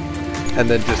 and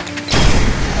then just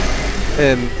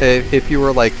if you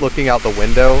were like looking out the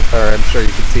window, or I'm sure you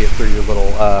can see it through your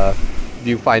little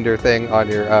viewfinder thing on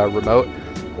your remote,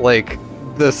 like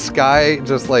the sky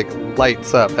just like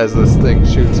lights up as this thing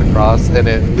shoots across, and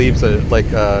it leaves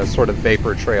a sort of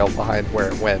vapor trail behind where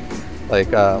it went,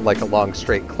 like a long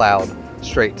straight cloud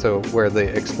straight to where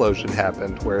the explosion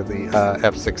happened, where the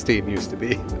F-16 used to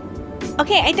be.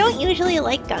 Okay, I don't usually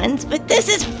like guns, but this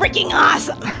is freaking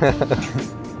awesome.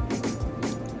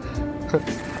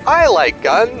 I like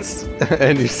guns,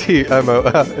 and you see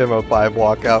MO5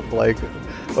 walk out like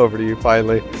over to you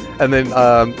finally, and then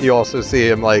you also see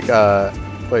him like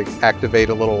activate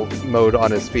a little mode on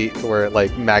his feet to where it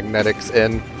like magnetics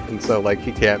in, and so like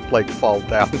he can't like fall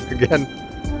down again.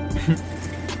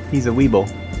 He's a weeble.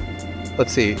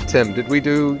 Let's see, Tim, did we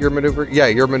do your maneuver? Yeah,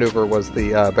 your maneuver was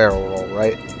the barrel roll,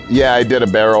 right? Yeah, I did a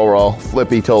barrel roll.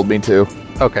 Flippy told me to.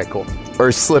 Okay, cool. Or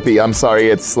Slippy, I'm sorry,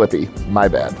 it's Slippy. My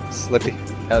bad. Slippy.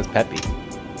 That was Peppy.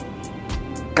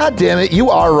 God damn it, you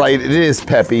are right, it is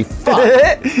Peppy.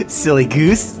 Fuck. Silly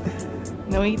goose.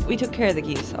 No, we took care of the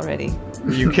geese already.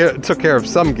 You took care of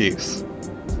some geese.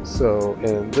 So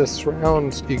in this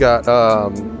round, you got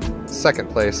second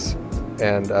place,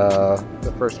 and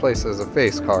the first place is a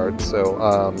face card. So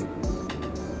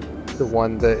the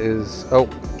one that is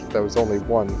that was only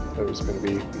one that was going to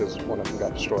be, because one of them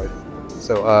got destroyed.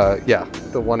 So yeah,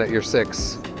 the one at your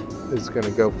 6 is going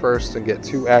to go first and get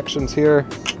 2 actions here,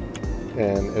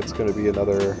 and it's going to be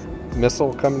another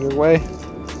missile coming your way.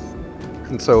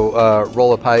 And so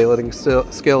roll a piloting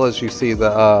skill as you see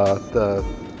the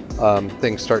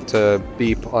things start to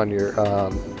beep on your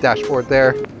dashboard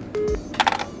there.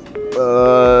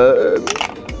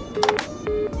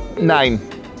 9.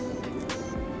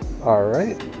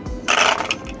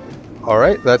 All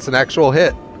right, that's an actual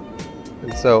hit.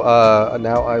 And so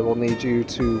now I will need you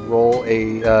to roll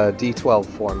a d12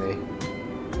 for me.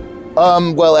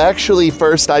 Well, actually,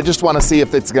 first, I just want to see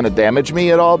if it's going to damage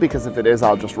me at all, because if it is,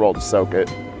 I'll just roll to soak it.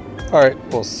 All right,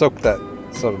 well, soak that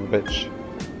son of a bitch.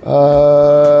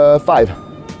 5.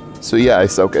 So yeah, I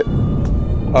soak it.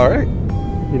 All right.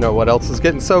 You know what else is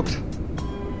getting soaked?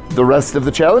 The rest of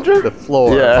the Challenger? The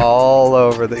floor, Yeah. all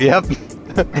over the... Yep.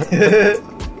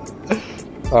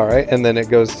 All right, and then it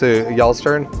goes to y'all's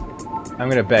turn. I'm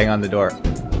gonna bang on the door.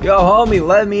 Yo, homie,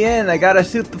 let me in. I gotta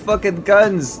shoot the fucking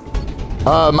guns.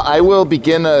 I will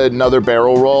begin another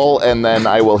barrel roll, and then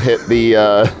I will hit the,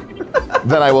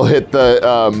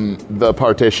 the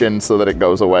partition so that it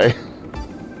goes away.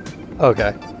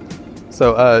 Okay.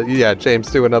 So, yeah, James,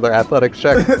 do another athletics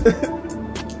check.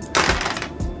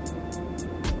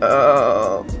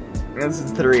 Oh, this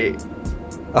is 3.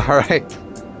 All right.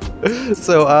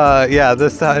 So, yeah,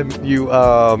 this time you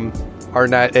are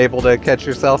not able to catch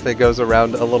yourself. It goes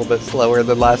around a little bit slower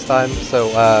than last time. So,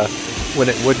 when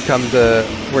it would come to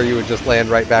where you would just land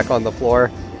right back on the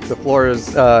floor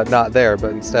is not there,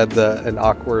 but instead an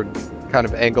awkward kind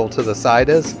of angle to the side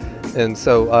is. And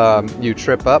so you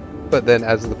trip up, but then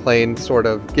as the plane sort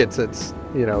of gets its,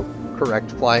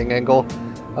 correct flying angle,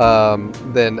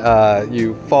 then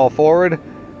you fall forward.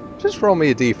 Just roll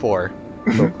me a d4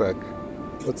 real quick.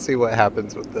 Let's see what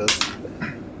happens with this.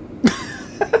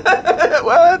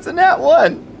 Well, that's a nat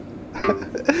 1.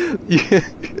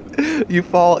 You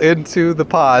fall into the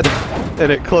pod,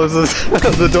 and it closes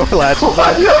the door latch. What the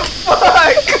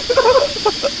fuck?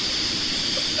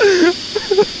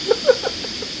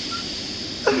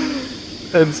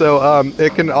 And so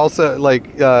it can also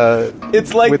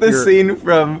It's like with the your- scene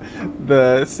from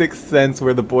The Sixth Sense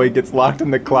where the boy gets locked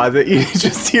in the closet. You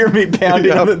just hear me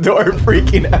pounding on the door,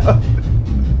 freaking out.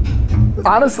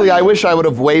 Honestly, I wish I would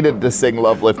have waited to sing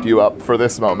Love Lift You Up for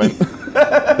this moment.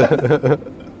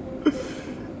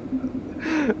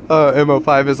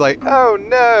 MO5 is like, oh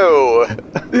no!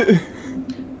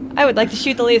 I would like to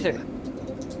shoot the laser.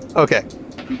 Okay.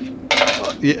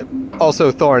 Yeah.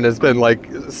 Also, Thorn has been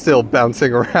still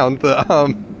bouncing around the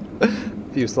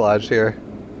fuselage here.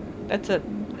 That's a...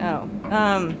 Oh.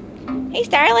 Hey,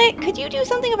 Starlet, could you do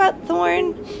something about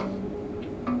Thorn?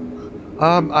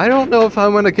 I don't know if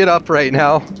I'm gonna get up right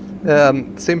now.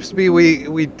 Seems to be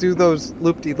we do those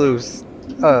loop-de-loos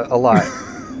a lot.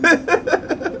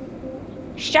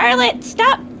 Charlotte,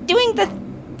 stop doing the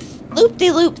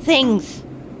loop-de-loop things.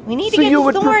 We need to So get you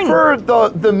would Thorn. prefer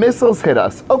the missiles hit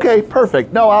us? Okay,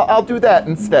 perfect. No, I'll do that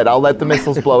instead. I'll let the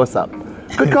missiles blow us up.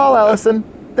 Good call, Allison.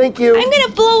 Thank you. I'm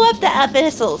gonna blow up the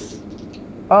missiles.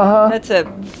 Uh-huh. That's a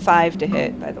 5 to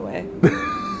hit, by the way.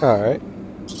 Alright.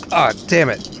 Ah, damn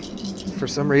it. For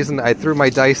some reason, I threw my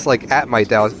dice, like, at my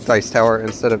dice tower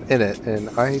instead of in it, and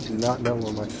I do not know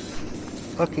where my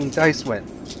fucking dice went.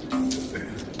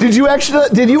 Did you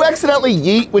accidentally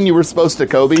yeet when you were supposed to,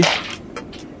 Kobe?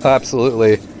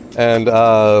 Absolutely. And,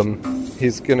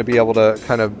 he's gonna be able to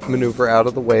kind of maneuver out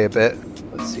of the way a bit.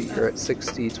 Let's see, you're at 6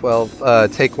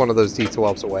 D12. Take one of those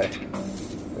D12s away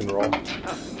and roll.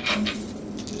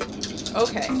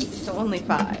 Okay, so only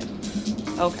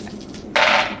 5. Okay.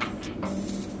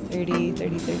 30,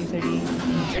 30, 30, 30,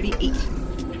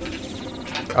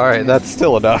 38. Alright, that's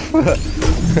still enough.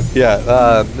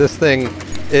 Yeah, this thing,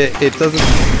 it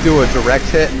doesn't do a direct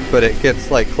hit, but it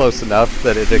gets like close enough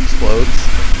that it explodes.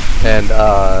 And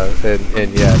yeah,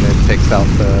 and then takes out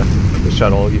the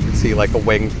shuttle. You can see like a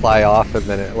wing fly off, and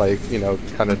then it like, you know,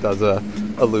 kind of does a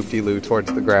loop-de-loo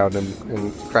towards the ground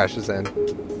and crashes in.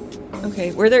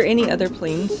 Okay, were there any other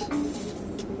planes?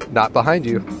 Not behind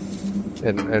you.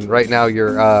 And right now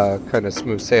you're kind of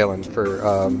smooth sailing for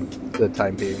the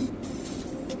time being.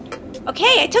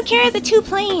 Okay, I took care of the 2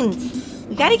 planes.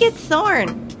 We gotta get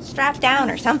Thorn strapped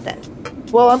down or something.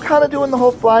 Well, I'm kind of doing the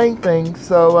whole flying thing,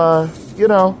 so, you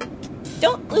know.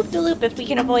 Don't loop-de-loop if we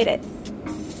can avoid it.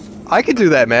 I can do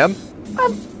that, ma'am.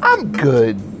 I'm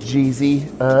good, Jeezy.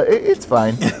 It's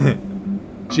fine.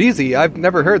 Jeezy, I've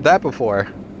never heard that before.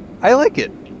 I like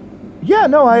it. Yeah,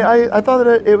 no, I thought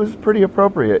that it was pretty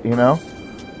appropriate, you know?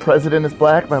 President is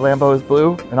black, my Lambo is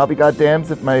blue, and I'll be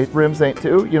goddamned if my rims ain't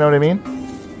too, you know what I mean?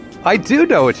 I do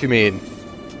know what you mean.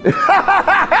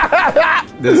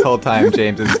 This whole time,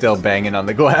 James is still banging on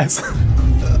the glass.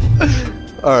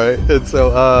 Alright, and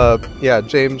so, yeah,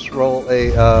 James, roll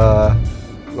an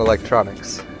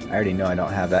electronics. I already know I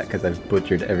don't have that because I've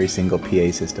butchered every single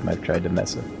PA system I've tried to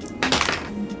mess with.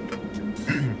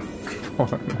 I'm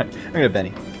gonna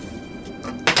Benny.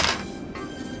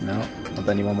 No, I'll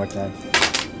Benny one more time.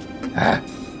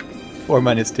 4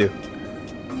 minus 2.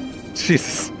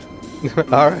 Jesus.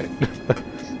 Alright.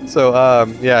 So,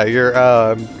 yeah, you're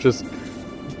just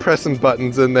pressing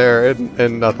buttons in there,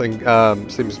 and nothing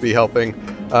seems to be helping.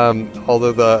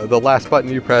 Although the last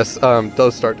button you press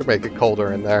does start to make it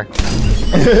colder in there.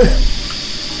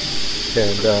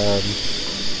 And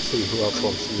see who else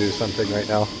wants to do something right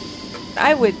now.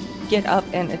 I would get up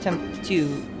and attempt to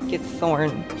get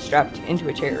Thorn strapped into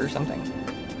a chair or something.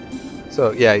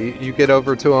 So yeah, you get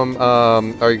over to him.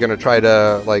 Are you gonna try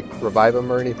to like revive him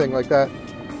or anything like that?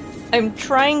 I'm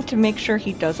trying to make sure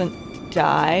he doesn't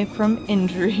die from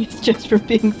injuries just from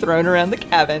being thrown around the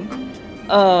cabin.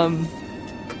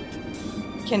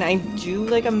 Can I do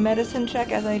like a medicine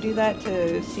check as I do that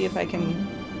to see if I can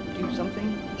do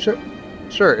something? Sure.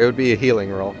 It would be a healing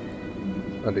roll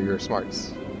under your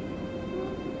smarts.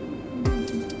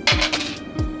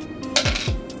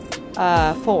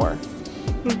 4.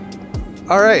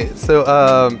 All right. So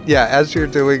yeah, as you're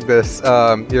doing this,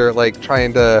 you're like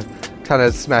trying to kind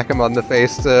of smack him on the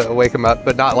face to wake him up,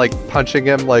 but not like punching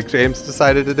him like James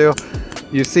decided to do.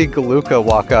 You see Galuka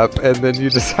walk up, and then you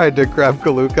decide to grab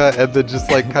Galuka and then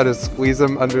just like kind of squeeze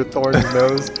him under Thorn's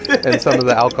nose, and some of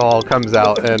the alcohol comes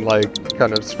out and like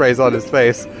kind of sprays on his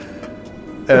face,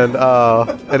 and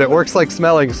it works like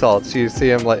smelling salts. You see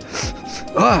him like,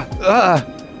 oh,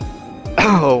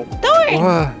 Thorn!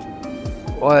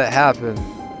 What happened?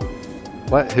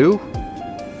 What? Who?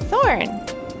 Thorn!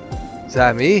 Is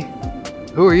that me?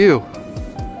 Who are you?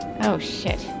 Oh,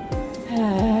 shit.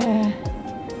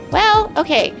 Well,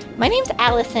 okay. My name's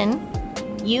Allison.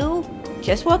 You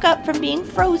just woke up from being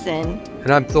frozen.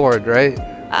 And I'm Thorn, right?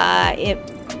 It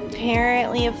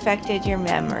apparently affected your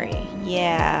memory.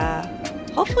 Yeah.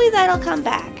 Hopefully that'll come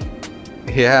back.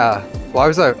 Yeah. Why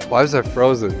was I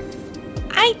frozen?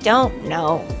 I don't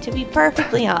know, to be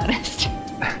perfectly honest.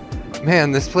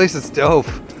 Man, this place is dope.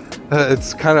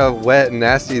 It's kind of wet and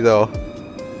nasty though.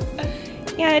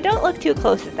 Yeah, don't look too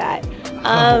close at that.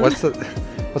 What's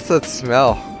that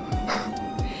smell?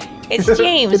 It's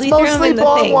James. It's We threw him mostly in the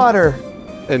bong thing. water.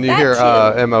 And you That hear too.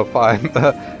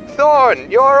 MO5. Thorn,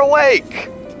 you're awake.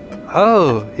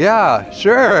 Oh yeah,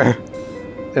 sure.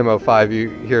 MO5, you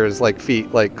hear his like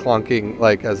feet like clunking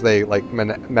like as they like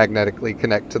magnetically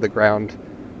connect to the ground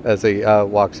as he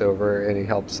walks over and he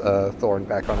helps Thorn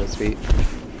back on his feet.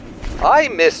 I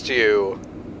missed you.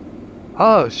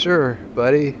 Oh sure,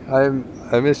 buddy. I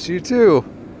missed you too.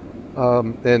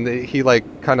 And he like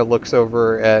kind of looks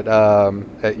over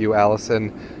at you,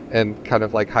 Allison, and kind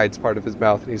of like hides part of his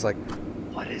mouth, and he's like,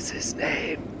 "What is his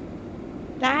name?"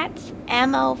 That's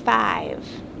MO5.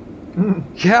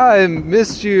 Yeah, I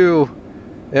missed you,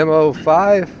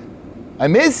 MO5. I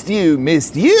missed you. I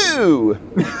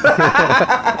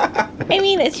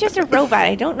mean, it's just a robot.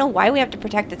 I don't know why we have to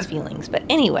protect its feelings, but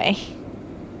anyway.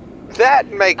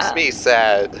 That makes me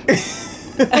sad.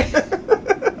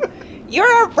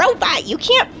 You're a robot. You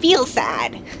can't feel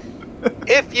sad.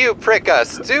 If you prick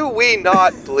us, do we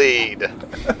not bleed?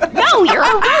 No, you're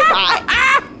a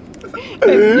robot.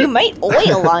 You might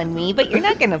oil on me, but you're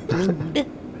not gonna bleed.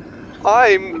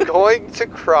 I'm going to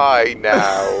cry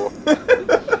now.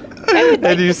 I would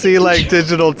like And you to see like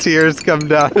digital tears come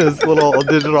down his little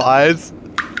digital eyes.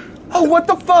 Oh, what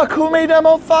the fuck? Who made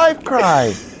MO5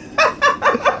 cry?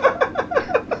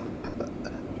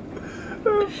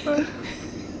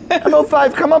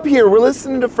 MO5, come up here. We're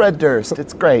listening to Fred Durst.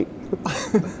 It's great.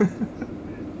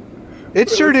 It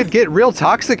sure did get real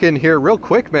toxic in here real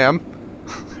quick, ma'am.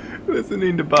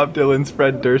 Listening to Bob Dylan's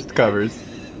Fred Durst covers.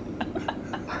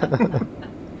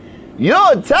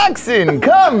 Your toxin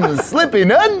comes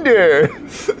slipping under.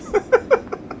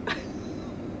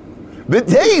 The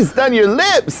taste on your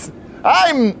lips.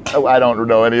 Oh, I don't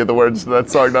know any of the words to that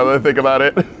song now that I think about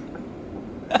it.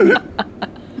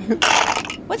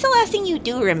 What's the last thing you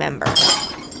do remember?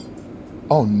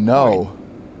 Oh no.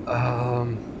 I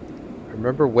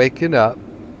remember waking up.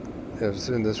 It was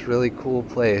in this really cool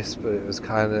place, but it was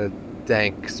kind of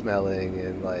dank smelling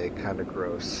and like kind of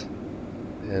gross.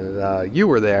 And you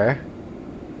were there.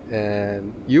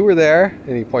 And you were there.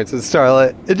 And he points at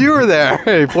Starlet. And you were there.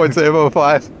 And he points at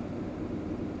MO5.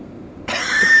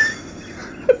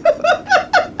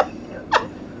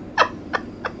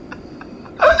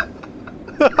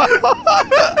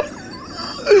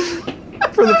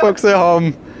 For the folks at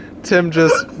home, Tim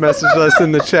just messaged us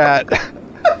in the chat.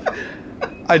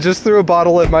 I just threw a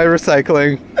bottle at my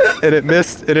recycling, and it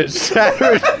missed, and it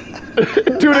shattered.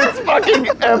 Dude, it's fucking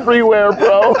everywhere,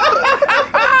 bro.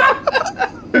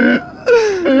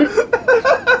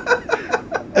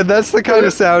 And that's the kind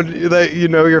of sound that you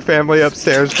know your family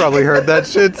upstairs probably heard that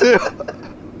shit too.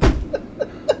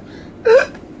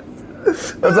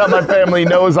 That's how my family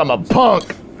knows I'm a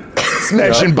punk.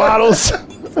 Smashing bottles.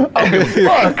 I'm a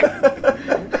fuck.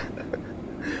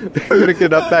 They're gonna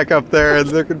get up back up there, and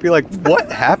they're gonna be like,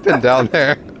 "What happened down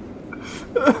there?"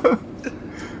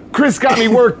 Chris got me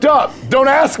worked up. Don't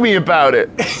ask me about it.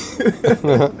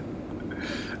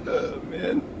 Oh,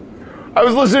 man. I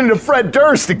was listening to Fred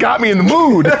Durst. It got me in the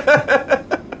mood.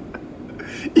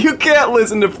 You can't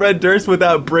listen to Fred Durst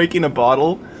without breaking a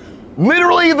bottle.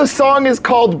 Literally, the song is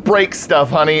called Break Stuff,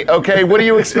 honey. Okay, what do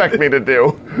you expect me to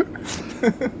do?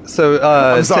 So,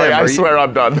 I'm sorry, Tim, I swear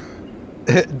I'm done.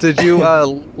 did you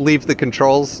leave the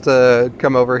controls to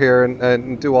come over here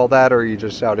and do all that, or are you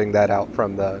just shouting that out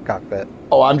from the cockpit?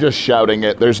 Oh, I'm just shouting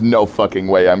it. There's no fucking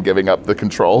way I'm giving up the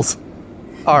controls.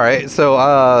 All right, so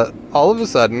all of a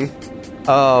sudden,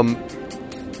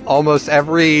 almost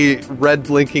every red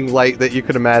blinking light that you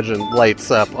could imagine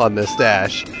lights up on this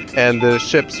dash, and the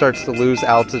ship starts to lose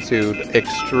altitude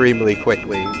extremely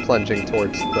quickly, plunging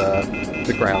towards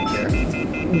the ground here.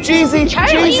 Jeezy!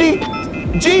 Charlie!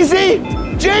 Jeezy!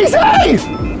 Jeezy!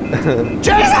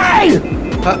 Jeezy!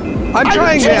 I'm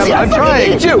trying, Jeezy, man. I'm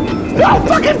trying. Need you. No,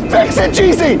 fucking fix it,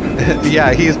 Jeezy!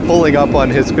 Yeah, he's pulling up on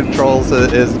his controls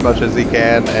as much as he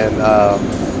can, and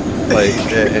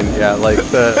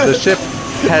the ship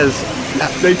has.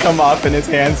 They come off in his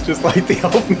hands just like the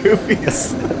old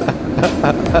movies.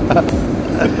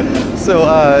 So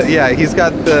yeah, he's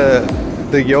got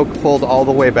the yoke pulled all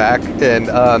the way back, and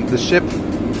the ship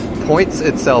points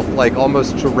itself like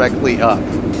almost directly up,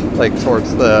 like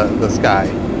towards the sky,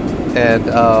 and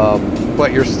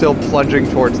but you're still plunging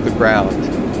towards the ground,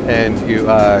 and you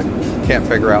can't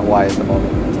figure out why at the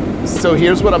moment. So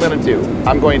here's what I'm going to do.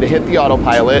 I'm going to hit the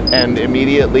autopilot, and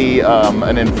immediately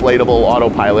an inflatable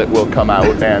autopilot will come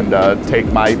out and take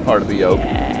my part of the yoke.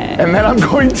 And then I'm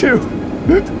going to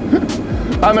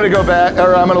go back,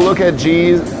 or I'm going to look at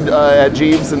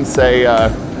Jeeves and say,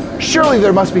 surely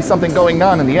there must be something going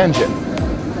on in the engine.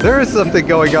 There is something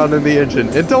going on in the engine,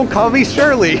 and don't call me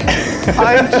Shirley.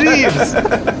 I'm Jeeves.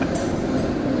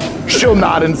 She'll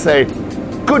nod and say,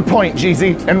 good point,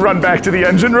 Jeezy, and run back to the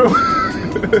engine room.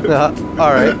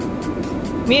 All right.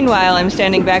 Meanwhile, I'm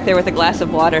standing back there with a glass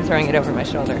of water, throwing it over my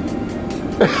shoulder.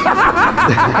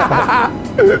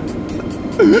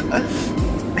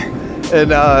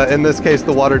 And in this case,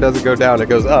 the water doesn't go down; it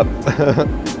goes up.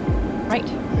 Right.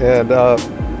 And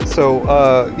so,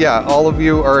 yeah, all of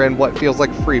you are in what feels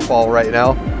like free fall right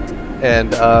now.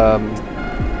 And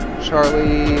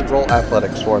Charlie, roll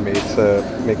athletics for me to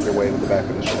make your way to the back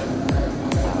of the ship.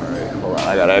 Alright, hold on.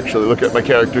 I gotta actually look at my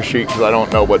character sheet because I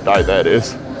don't know what die that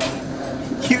is.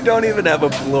 You don't even have a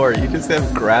floor. You just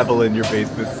have gravel in your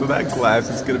basement, so that glass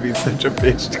is going to be such a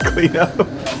bitch to clean up.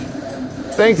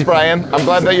 Thanks, Brian. I'm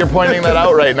glad that you're pointing that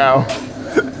out right now.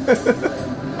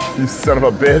 You son of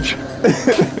a bitch.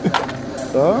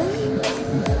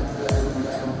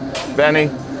 Benny.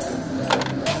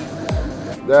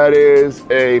 That is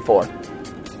a 4.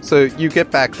 So you get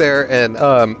back there, and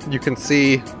you can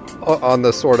see on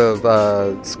the sort of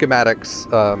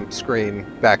schematics screen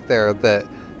back there that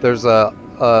there's a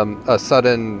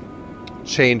sudden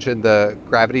change in the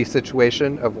gravity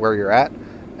situation of where you're at,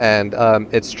 and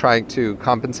it's trying to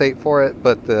compensate for it,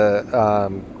 but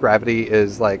the gravity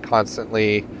is like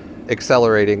constantly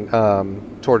accelerating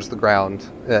towards the ground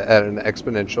at an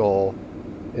exponential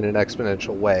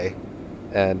way,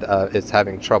 and it's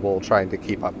having trouble trying to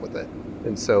keep up with it.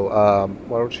 And so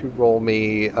why don't you roll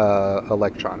me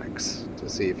electronics to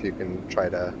see if you can try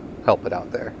to help it out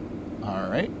there. All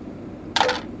right.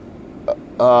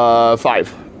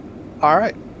 5. All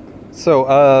right.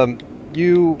 So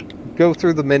you go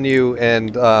through the menu,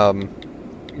 and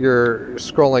you're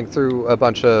scrolling through a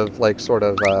bunch of like sort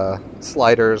of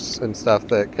sliders and stuff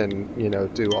that can,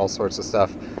 do all sorts of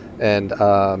stuff. And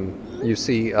you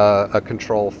see a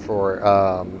control for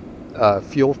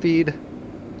fuel feed.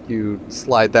 You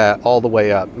slide that all the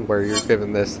way up where you're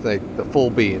given this thing, the full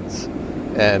beans.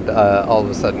 And all of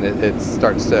a sudden it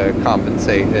starts to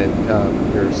compensate,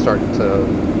 and you're starting to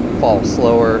fall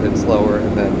slower and slower,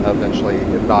 and then eventually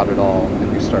not at all,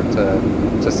 and you start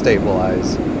to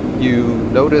stabilize. You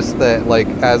notice that like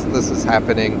as this is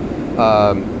happening,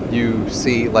 you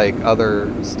see like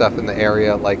other stuff in the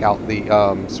area, like out the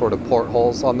sort of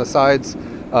portholes on the sides.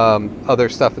 Other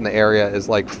stuff in the area is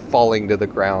like falling to the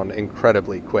ground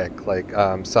incredibly quick. Like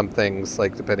some things,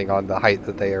 like depending on the height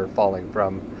that they are falling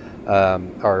from,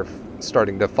 are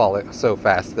starting to fall so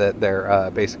fast that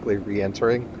they're basically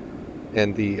re-entering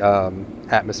in the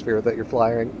atmosphere that you're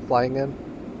flying in.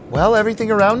 Well,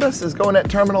 everything around us is going at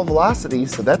terminal velocity,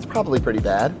 so that's probably pretty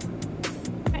bad.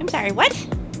 I'm sorry, what?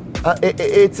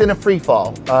 It's in a free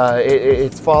fall.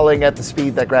 It's falling at the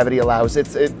speed that gravity allows.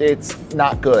 It's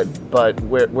not good, but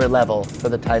we're level for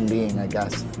the time being, I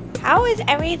guess. How is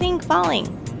everything falling?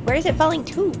 Where is it falling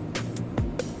to?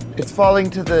 It's falling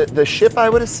to the ship, I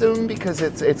would assume, because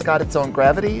it's got its own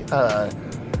gravity.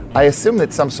 I assume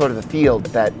it's some sort of a field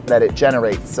that it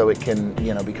generates, so it can,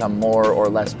 become more or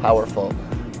less powerful,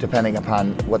 depending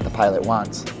upon what the pilot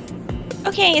wants.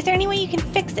 Okay, is there any way you can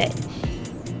fix it?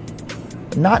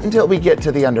 Not until we get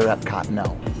to the under Epcot,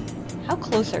 no. How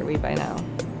close are we by now?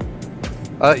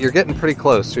 You're getting pretty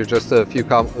close. You're just a few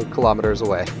kilometers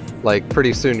away. Like,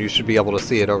 pretty soon you should be able to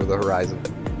see it over the horizon.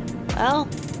 Well,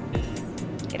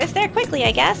 get us there quickly,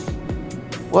 I guess.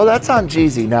 Well, that's on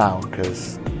Jeezy now,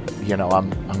 because,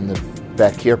 I'm the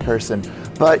back here person.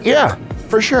 But yeah,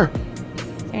 for sure.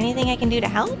 Is there anything I can do to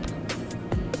help?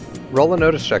 Roll a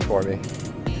notice check for me.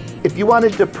 If you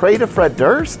wanted to pray to Fred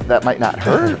Durst, that might not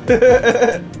hurt.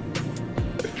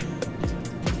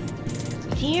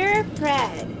 Dear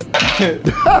Fred.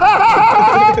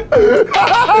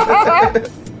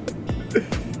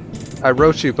 I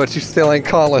wrote you, but you still ain't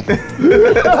calling.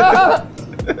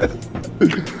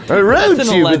 I wrote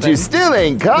you, but you still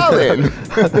ain't calling.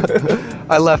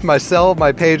 I left my cell,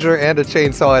 my pager, and a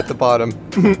chainsaw at the bottom.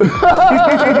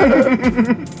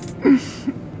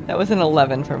 That was an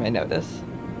 11 for my notice.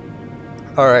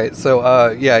 All right,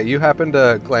 so you happen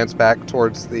to glance back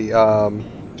towards the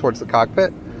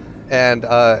cockpit, and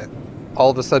all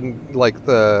of a sudden, like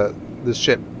the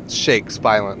ship shakes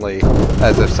violently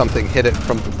as if something hit it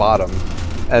from the bottom,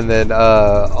 and then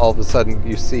all of a sudden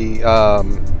you see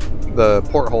the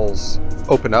portholes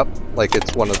open up, like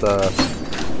it's one of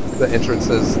the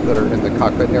entrances that are in the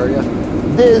cockpit area.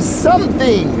 There's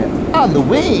something on the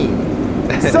wing.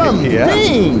 Something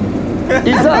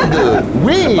is on the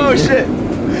wing. Oh shit!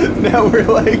 Now we're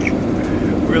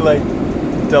like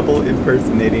double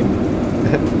impersonating.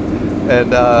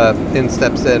 And in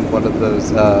steps in one of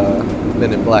those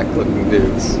Men in Black looking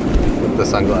dudes with the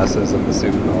sunglasses and the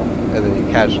suit and all. And then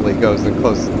he casually goes and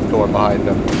closes the door behind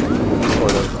him and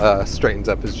sort of straightens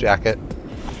up his jacket.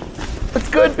 What's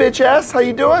good, bitch ass? How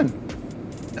you doing?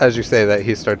 As you say that,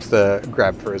 he starts to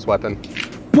grab for his weapon.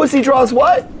 Pussy draws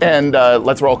what? And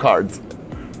let's roll cards.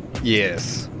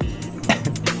 Yes.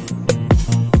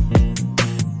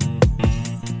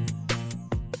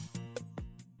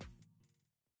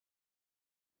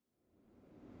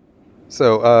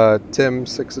 So, Tim,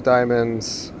 6 of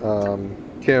diamonds.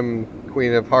 Kim,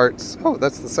 Queen of Hearts. Oh,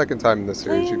 that's the second time in the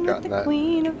series you've gotten that.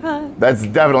 Queen of Hearts. That's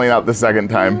definitely not the second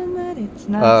time. But it's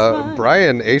not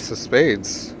Brian, Ace of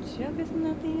Spades. Sugar's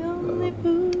not the only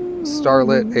boo.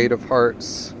 Starlet, Eight of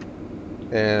Hearts.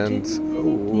 And,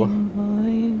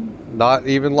 not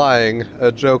even lying,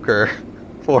 a Joker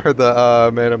for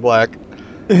the Man in Black.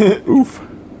 Oof.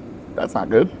 That's not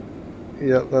good.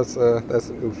 Yep, that's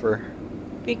an oofer.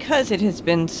 Because it has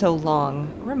been so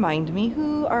long, remind me,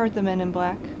 who are the Men in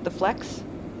Black? The Flex?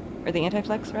 Or the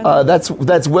Anti-Flex, rather?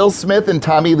 That's Will Smith and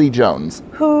Tommy Lee Jones.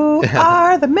 Who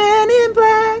are the men in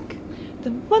black?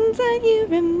 The ones that you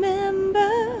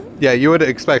remember. Yeah, you would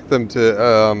expect them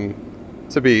to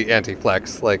be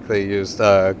anti-flex, like they used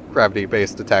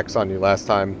gravity-based attacks on you last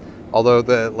time. Although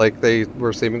they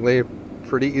were seemingly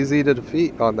pretty easy to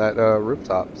defeat on that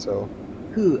rooftop. So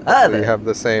Who are you they? have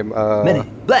the same. Men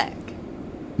in Black.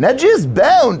 Now just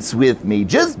bounce with me.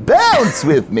 Just bounce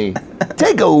with me.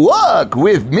 Take a walk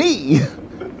with me.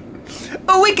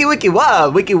 Oh, wiki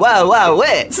wild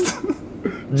west.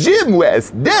 Jim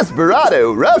West,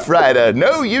 Desperado, Rough Rider.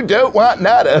 No, you don't want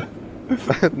nada.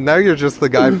 Now you're just the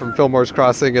guy from Fillmore's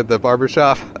Crossing at the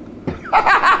barbershop.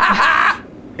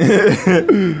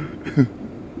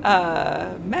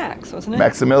 Max, wasn't it?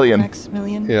 Maximilian.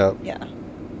 Maximilian? Yeah. Yeah.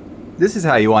 This is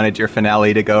how you wanted your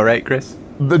finale to go, right, Chris?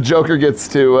 The Joker gets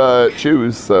to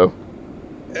choose, so.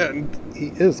 And he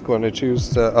is going to choose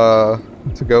to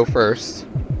go first.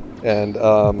 And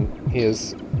he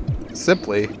is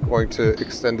simply going to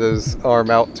extend his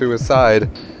arm out to his side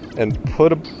and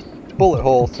put a bullet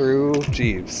hole through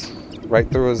Jeeves. Right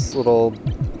through his little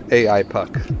AI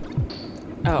puck.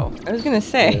 Oh, I was gonna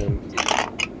say.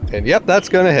 And yep, that's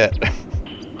going to hit.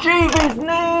 Jeeves,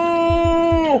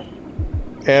 no!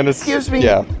 And it's, Excuse me?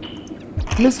 Yeah.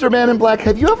 Mr. Man in Black,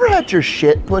 have you ever had your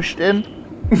shit pushed in?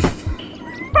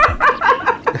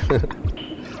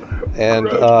 And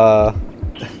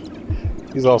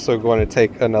he's also going to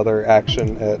take another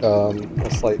action at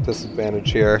a slight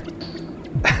disadvantage here.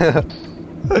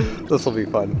 This will be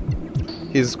fun.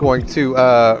 He's going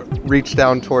to reach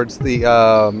down towards the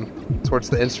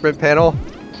instrument panel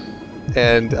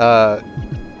and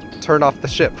turn off the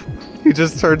ship. He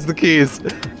just turns the keys.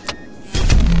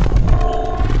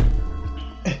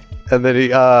 And then he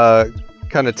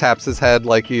kind of taps his head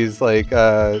like he's saying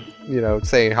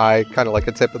hi, kind of like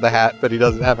a tip of the hat, but he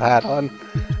doesn't have a hat on.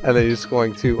 And then he's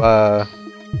going to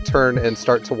turn and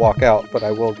start to walk out. But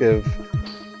I will give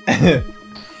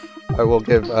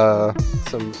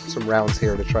some rounds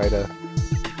here to try to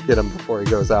get him before he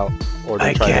goes out, or to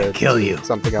I try can't to kill you. do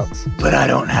something else. But I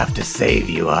don't have to save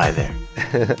you either.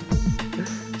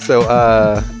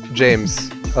 So, James,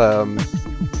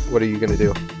 what are you gonna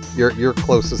do? You're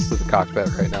closest to the cockpit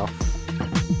right now.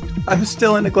 I'm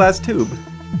still in a glass tube.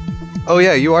 Oh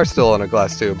yeah, you are still in a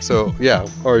glass tube. So yeah,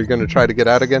 are you gonna try to get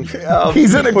out again?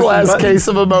 He's in a glass case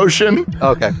of emotion.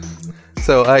 Okay.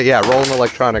 So yeah, roll in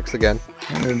electronics again.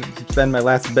 I'm gonna spend my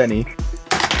last Benny.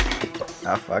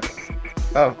 Ah, fuck.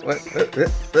 Oh, what?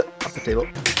 Off the table.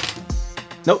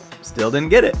 Nope, still didn't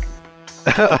get it.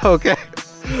 Okay.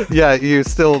 Yeah, you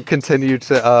still continue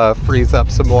to freeze up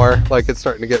some more. Like it's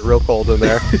starting to get real cold in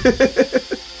there.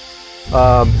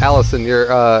 Allison,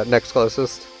 you're next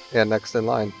closest and next in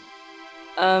line.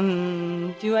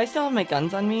 Do I still have my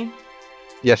guns on me?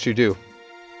 Yes, you do.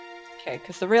 Okay,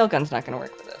 because the railgun's not gonna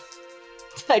work for this.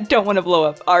 I don't want to blow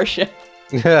up our ship.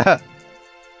 Yeah.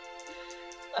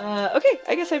 Okay,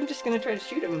 I guess I'm just gonna try to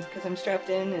shoot him because I'm strapped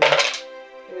in and it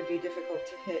would be difficult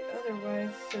to hit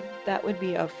otherwise. So that would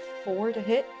be a 4 to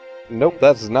hit. Nope,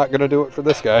 that's not gonna do it for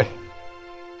this guy.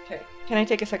 Okay, can I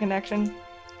take a second action?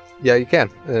 Yeah, you can.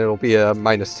 And it'll be a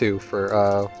 -2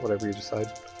 for whatever you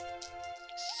decide.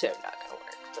 So not gonna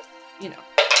work, but you know.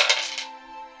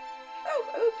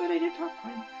 Oh, but I did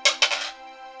popcorn.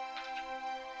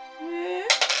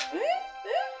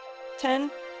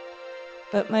 10,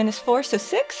 but -4, so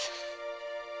 6.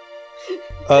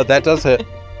 That does hit.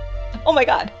 Oh my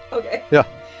god. Okay. Yeah.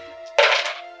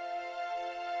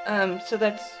 So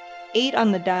that's 8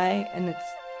 on the die, and it's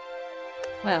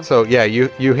wow. So yeah, you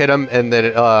hit him, and then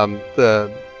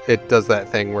it does that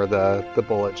thing where the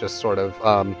bullet just sort of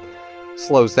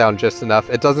slows down just enough.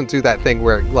 It doesn't do that thing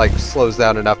where it like slows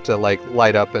down enough to like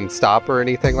light up and stop or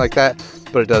anything like that,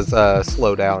 but it does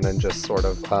slow down and just sort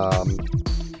of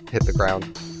hit the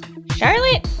ground.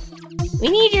 Charlotte, we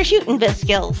need your shooting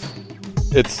skills.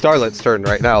 It's Starlet's turn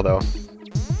right now, though.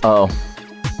 Oh.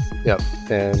 Yep,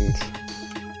 and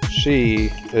she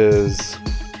is.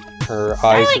 Her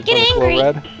eyes are get going to angry. glow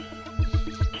red.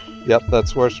 Yep,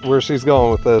 that's where she's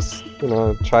going with this.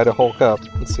 Gonna try to Hulk up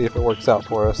and see if it works out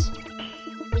for us.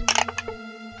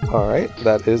 All right,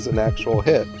 that is an actual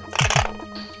hit.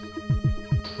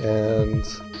 And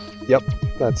yep,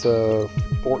 that's a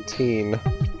 14.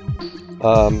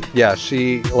 Yeah,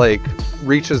 she like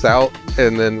reaches out,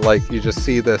 and then like you just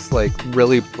see this like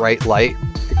really bright light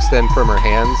extend from her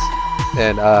hands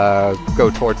and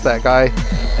go towards that guy,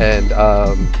 and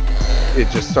it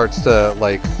just starts to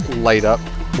like light up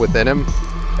within him,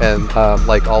 and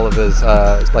like all of his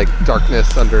like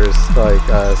darkness under his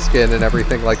like skin and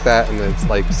everything like that, and it's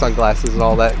like sunglasses and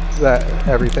all that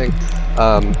everything.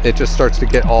 It just starts to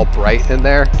get all bright in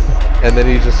there, and then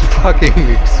he just fucking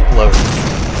explodes.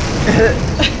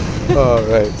 All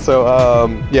right, so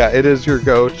yeah, it is your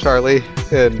go, Charlie,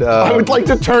 and I would like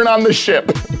to turn on the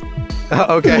ship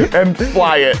okay, and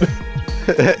fly it.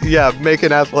 yeah, make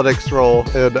an athletics roll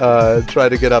and try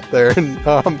to get up there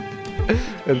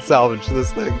and salvage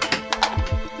this thing.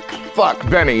 Fuck,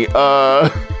 Benny.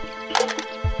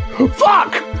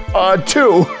 Fuck!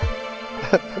 2.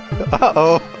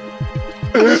 Uh-oh.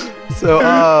 So,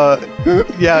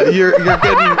 yeah,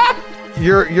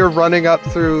 you're running up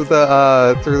through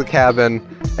the cabin,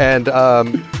 and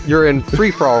you're in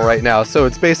free for all right now. So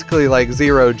it's basically like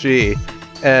 0 G,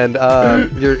 and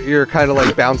you're kind of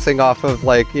like bouncing off of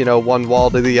like one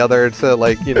wall to the other to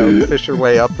like fish your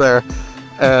way up there,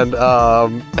 and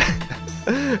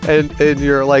and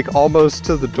you're like almost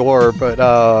to the door, but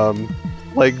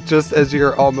like just as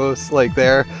you're almost like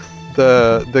there,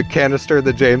 the canister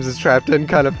that James is trapped in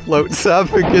kind of floats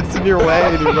up and gets in your way,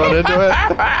 and you run into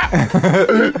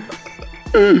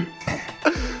it.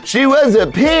 She was a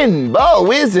pinball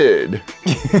wizard.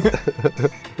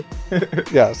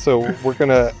 Yeah, so we're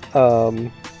gonna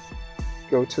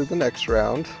go to the next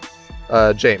round.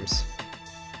 James,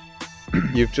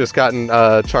 you've just gotten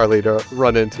Charlie to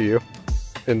run into you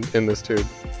in this tube.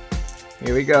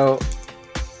 Here we go.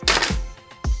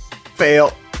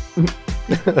 Fail.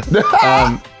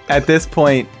 At this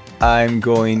point, I'm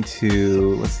going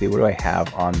to... Let's see, what do I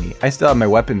have on me? I still have my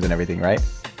weapons and everything, right?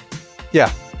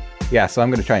 Yeah. Yeah, so I'm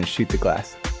going to try and shoot the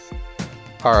glass.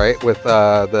 All right, with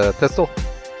the pistol?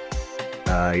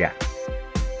 Yeah.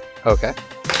 Okay.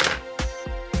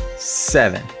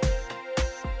 7.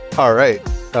 All right.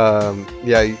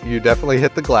 Yeah, you definitely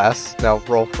hit the glass. Now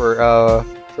roll for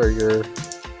your...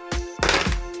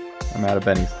 I'm out of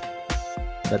bennies.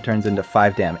 That turns into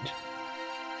 5 damage.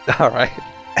 All right.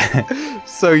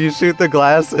 So you shoot the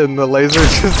glass, and the laser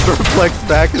just reflects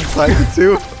back inside the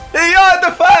tube. Hey, what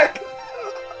the fuck?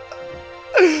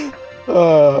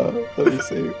 Let me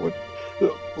see.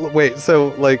 Wait,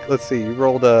 so like, let's see. You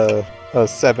rolled a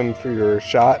 7 for your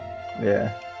shot.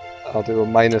 Yeah. I'll do a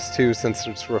 -2 since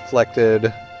it's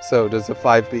reflected. So does a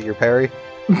 5 beat your parry?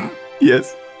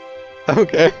 Yes.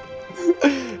 Okay.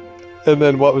 And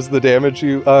then what was the damage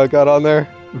you got on there?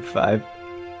 5.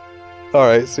 All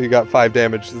right, so you got 5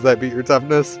 damage. Does that beat your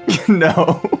toughness?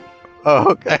 No. Oh,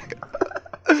 okay.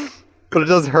 But it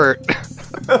does hurt.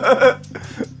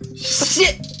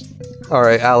 Shit! All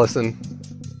right, Allison.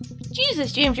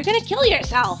 Jesus, James, you're gonna kill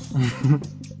yourself.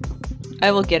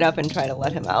 I will get up and try to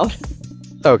let him out.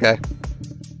 Okay.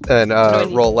 And I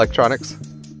need? roll electronics.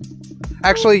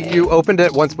 Actually, you opened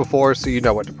it once before, so you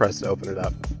know what to press to open it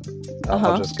up.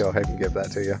 I'll just go ahead and give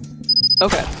that to you.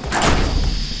 Okay.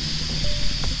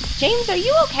 James, are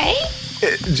you okay?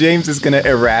 James is going to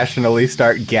irrationally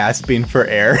start gasping for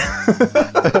air.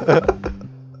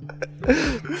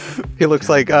 He looks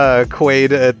like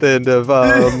Quaid at the end of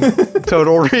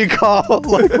Total Recall,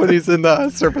 like when he's in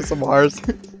the surface of Mars.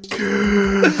 With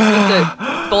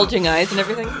the bulging eyes and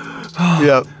everything.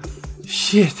 Yep.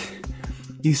 Shit.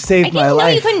 You saved I my didn't know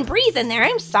you life. couldn't breathe in there.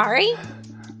 I'm sorry.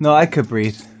 No, I could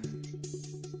breathe.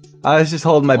 I was just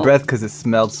holding my breath because it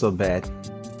smelled so bad.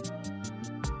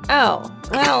 Oh,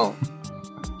 well.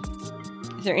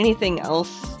 Is there anything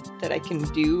else that I can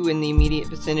do in the immediate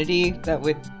vicinity that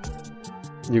would...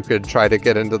 You could try to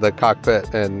get into the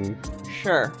cockpit and...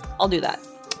 Sure, I'll do that.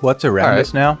 What's around All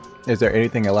us now? Is there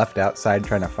anything left outside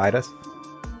trying to fight us?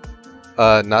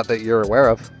 Not that you're aware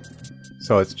of.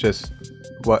 So it's just...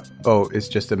 What? Oh, it's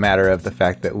just a matter of the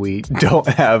fact that we don't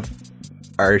have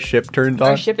our ship turned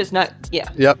on? Our ship is not... Yeah.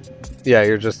 Yep. Yeah,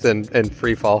 you're just in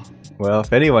free fall. Well,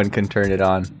 if anyone can turn it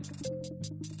on.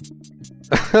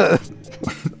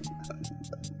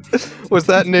 Was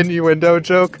that an innuendo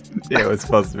joke? Yeah, it was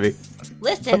supposed to be.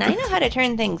 Listen, I know how to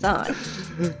turn things on.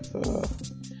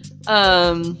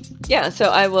 Yeah, so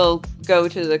I will go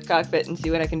to the cockpit and see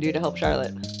what I can do to help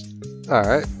Charlotte. All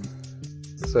right.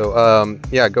 So,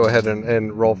 yeah, go ahead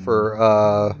and roll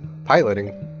for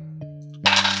piloting.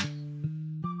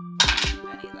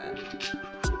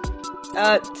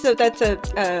 So that's a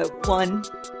 1.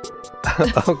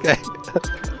 Okay.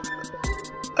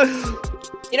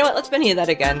 You know what? Let's Benny that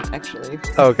again, actually.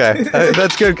 Okay,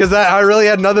 that's good, because I really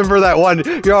had nothing for that one.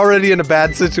 You're already in a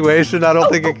bad situation. I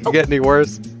don't think it can get any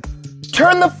worse.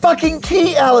 Turn the fucking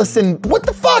key, Allison. What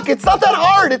the fuck? It's not that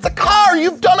hard. It's a car.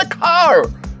 You've done a car.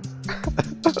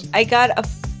 I got a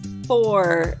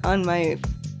 4 on my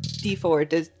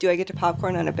D4. Do I get to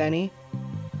popcorn on a Benny?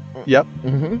 Yep.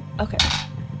 Mm-hmm. Okay.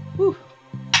 Whew.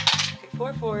 Okay,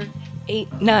 4, 4,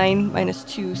 8, 9, minus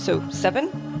 2, so 7?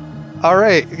 All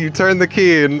right, you turn the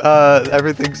key and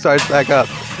everything starts back up.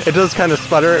 It does kind of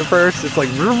sputter at first. It's like,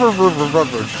 and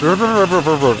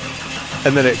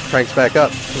then it cranks back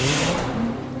up.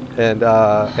 And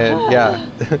yeah.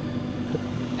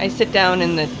 I sit down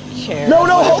in the chair. No,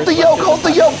 hold the yoke. Hold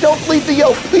the yoke. Don't leave the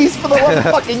yoke. Please, for the love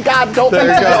of fucking God, don't leave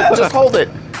the yoke. Just hold it.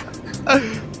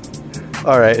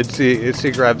 All right, and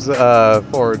she grabs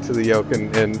forward to the yoke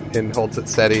and holds it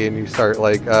steady, and you start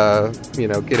like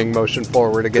getting motion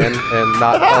forward again and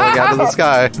not falling out of the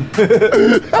sky.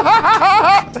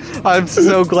 I'm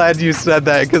so glad you said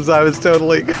that, because I was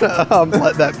totally gonna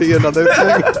let that be another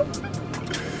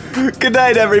thing. Good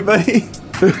night, everybody.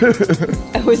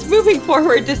 I was moving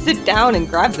forward to sit down and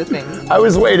grab the thing. I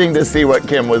was waiting to see what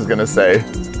Kim was gonna say.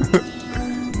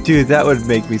 Dude, that would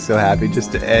make me so happy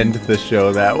just to end the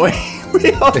show that way.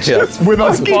 We all just with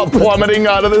us plummeting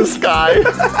out of the sky.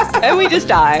 And we just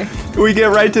die. We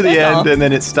get right to the That's end, all. and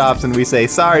then it stops, and we say,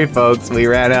 "Sorry, folks, we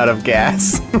ran out of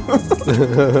gas."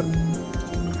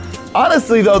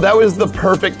 Honestly, though, that was the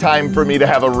perfect time for me to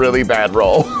have a really bad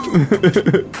roll.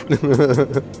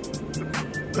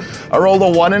 I rolled a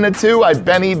 1 and a 2. I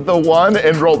Bennied the 1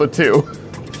 and rolled a 2.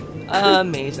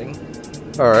 Amazing.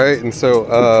 All right, and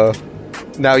so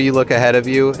now you look ahead of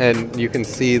you, and you can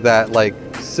see that like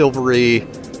silvery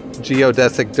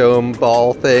geodesic dome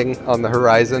ball thing on the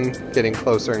horizon getting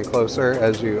closer and closer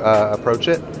as you approach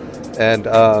it, and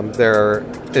there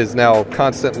is now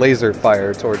constant laser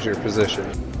fire towards your position.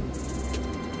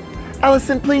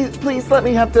 Allison, please let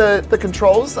me have the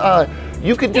controls.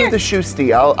 You could do the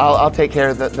shoosty. I'll take care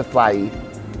of the flyy.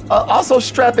 Also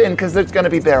strap in, because there's going to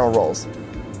be barrel rolls.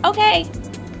 Okay.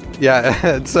 Yeah,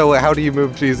 and so how do you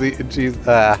move Jeebsy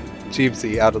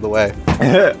out of the way?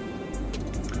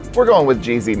 We're going with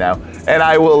Jeezy now, and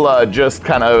I will just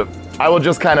kind of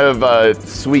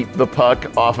sweep the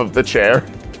puck off of the chair.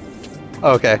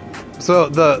 Okay, so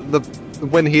the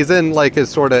when he's in like his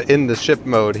sort of in the ship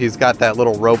mode, he's got that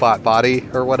little robot body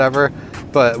or whatever.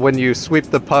 But when you sweep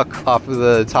the puck off of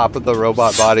the top of the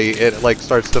robot body, it like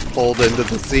starts to fold into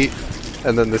the seat,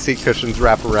 and then the seat cushions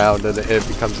wrap around, and it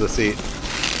becomes the seat.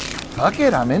 Fuck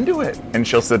it, I'm into it. And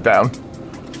she'll sit down.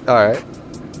 All right.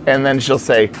 And then she'll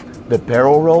say, "The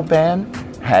barrel roll ban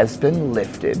has been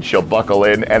lifted." She'll buckle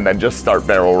in and then just start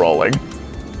barrel rolling.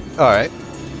 All right.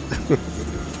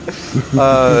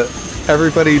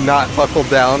 Everybody not buckled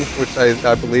down, which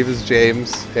I believe is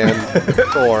James and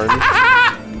Thorn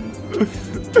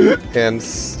and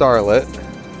Starlet.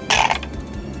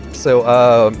 So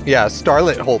yeah,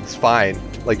 Starlet holds fine.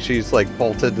 Like she's like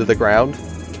bolted to the ground.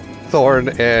 Thorn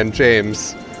and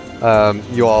James,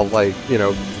 you all like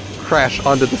crash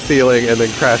onto the ceiling and then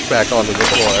crash back onto the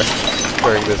floor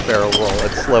during this barrel roll.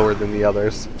 It's slower than the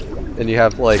others, and you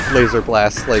have like laser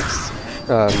blasts like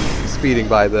speeding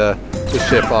by the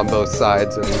ship on both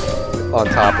sides and on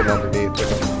top and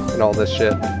underneath and all this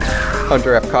shit.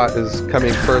 Under Epcot is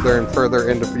coming further and further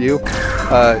into view.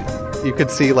 You could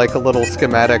see like a little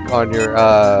schematic on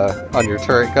your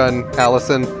turret gun,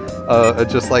 Allison.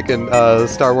 Just like in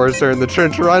Star Wars during the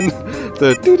trench run.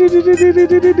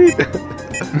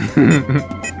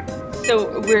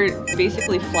 So we're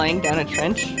basically flying down a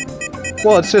trench?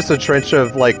 Well, it's just a trench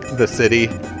of like the city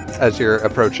as you're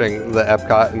approaching the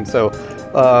Epcot, and so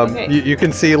Okay. you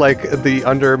can see like the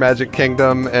Under Magic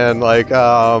Kingdom and like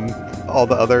all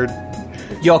the other.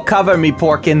 Yo, cover me,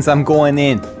 Porkins. I'm going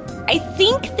in. I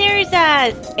think there's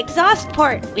a exhaust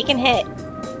port we can hit.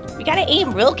 We gotta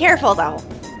aim real careful though.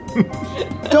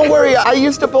 Don't worry, I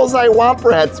used to bullseye womp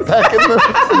rats back in the...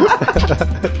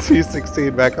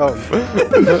 T16 back home.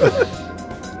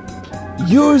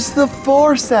 Use the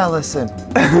Force, Allison.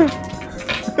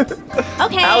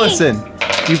 Okay. Allison,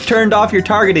 you've turned off your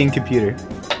targeting computer.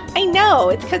 I know,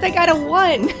 it's because I got a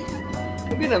 1.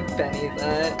 I'm gonna Benny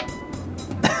that.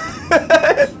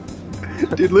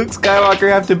 Did Luke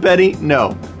Skywalker have to Benny?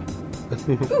 No.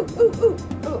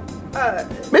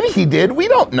 Maybe he did, we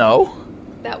don't know.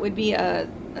 That would be a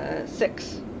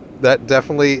 6. That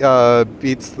definitely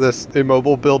beats this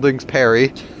immobile building's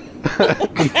parry.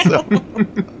 So,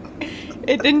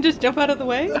 It didn't just jump out of the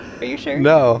way? Are you sure?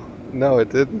 no, it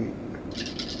didn't.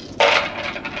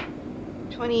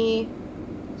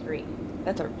 23.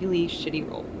 That's a really shitty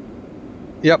roll.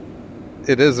 Yep.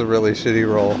 It is a really shitty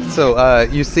roll. So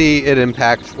you see it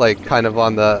impact like kind of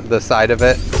on the side of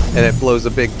it, and it blows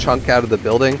a big chunk out of the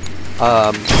building.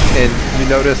 And you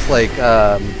notice like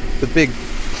the big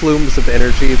plumes of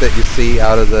energy that you see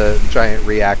out of the giant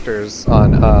reactors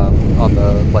on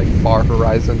the like far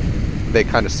horizon. They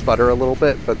kind of sputter a little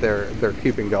bit, but they're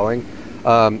keeping going.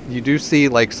 You do see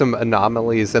like some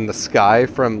anomalies in the sky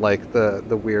from like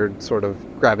the weird sort of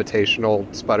gravitational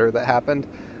sputter that happened.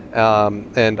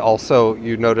 And also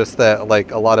you notice that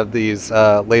like a lot of these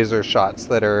laser shots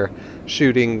that are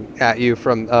shooting at you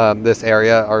from this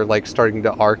area are like starting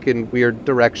to arc in weird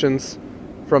directions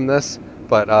from this,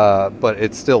 but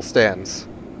it still stands.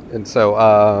 And so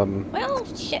Well,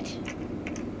 shit.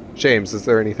 James, is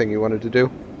there anything you wanted to do?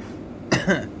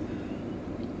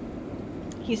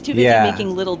 He's too busy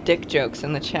making little dick jokes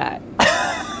in the chat.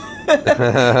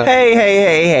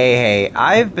 Hey.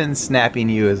 I've been snapping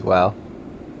you as well.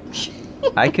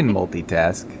 I can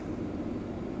multitask.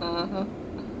 Uh-huh.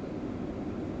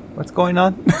 What's going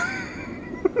on?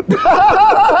 What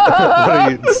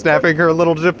are you snapping her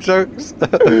little dip jokes?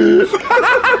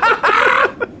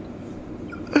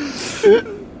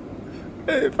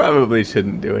 I probably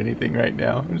shouldn't do anything right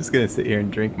now. I'm just gonna sit here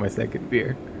and drink my second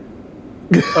beer.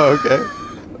 Oh, okay.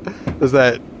 Is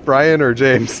that Brian or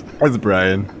James? That's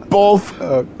Brian. Both.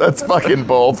 That's fucking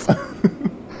both.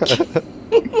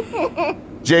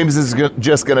 James is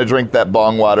just gonna drink that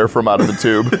bong water from out of the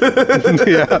tube.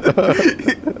 Yeah.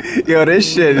 Yo,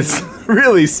 this shit is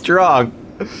really strong.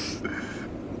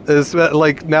 It's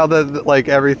like now that like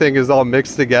everything is all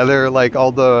mixed together, like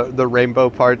all the rainbow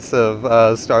parts of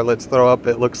Starlet's throw up,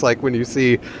 it looks like when you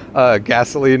see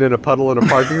gasoline in a puddle in a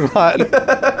parking lot.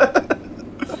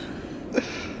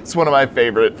 It's one of my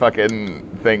favorite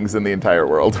fucking things in the entire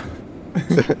world.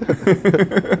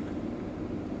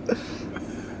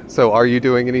 So, are you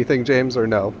doing anything, James, or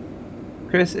no?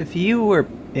 Chris, if you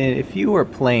were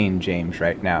playing James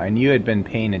right now and you had been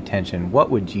paying attention, what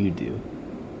would you do?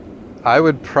 I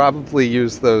would probably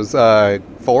use those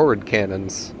forward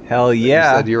cannons. Hell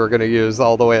yeah! You said you were going to use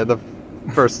all the way at the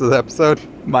first of the episode.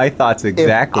 My thoughts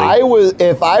exactly.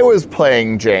 If I was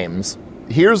playing James,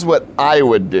 here's what I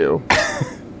would do.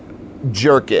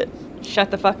 Jerk it. Shut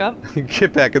the fuck up.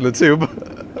 Get back in the tube.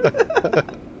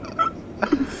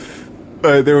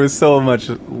 There was so much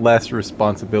less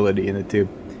responsibility in the tube.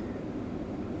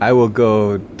 I will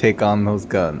go take on those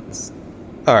guns.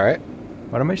 All right.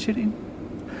 What am I shooting?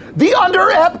 The under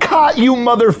Epcot, you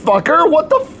motherfucker! What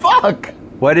the fuck?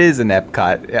 What is an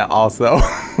Epcot? Yeah, also.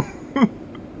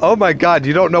 Oh my God!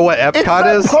 You don't know what It's Epcot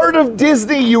that is? part of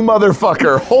Disney, you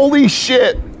motherfucker! Holy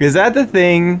shit! Is that the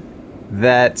thing?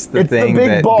 That's the It's the thing big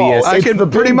that ball. BS. I It's can the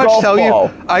pretty big much golf tell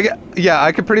ball. you.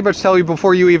 I can pretty much tell you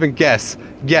before you even guess.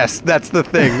 Yes, that's the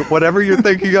thing. Whatever you're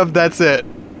thinking of, that's it.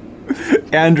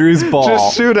 Andrew's ball.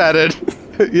 Just shoot at it.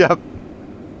 Yep.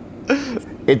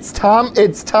 It's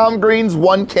Tom Green's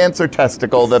one cancer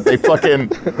testicle that they fucking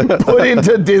put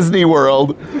into Disney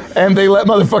World, and they let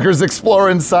motherfuckers explore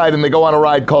inside, and they go on a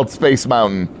ride called Space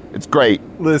Mountain. It's great.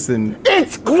 Listen,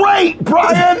 It's great,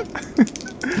 Brian!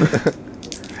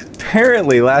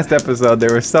 apparently last episode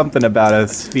there was something about a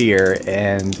sphere,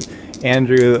 and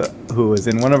Andrew, who was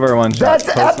in one of our one-shots...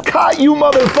 That's Epcot, you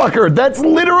motherfucker! That's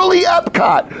literally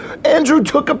Epcot! Andrew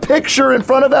took a picture in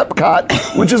front of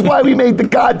Epcot, which is why we made the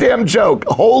goddamn joke.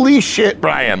 Holy shit,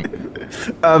 Brian.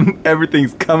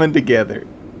 everything's coming together.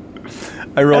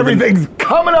 I rolled Everything's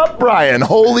coming up, Brian.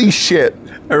 Holy shit.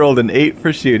 I rolled an 8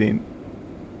 for shooting.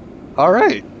 All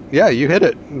right. Yeah, you hit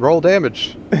it. Roll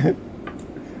damage.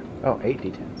 Oh, 8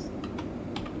 d10s.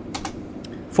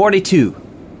 42.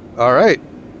 All right.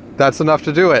 That's enough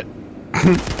to do it.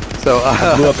 So,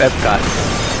 Blew up Epcot.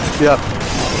 yep.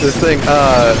 This thing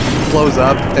blows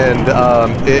up, and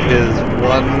it is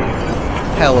one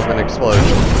hell of an explosion.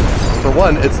 For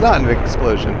one, it's not an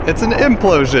explosion. It's an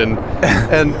implosion.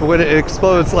 And when it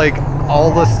explodes, like,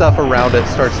 all the stuff around it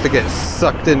starts to get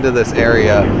sucked into this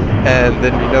area. And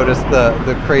then you notice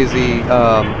the crazy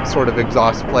sort of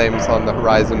exhaust flames on the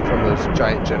horizon from those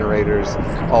giant generators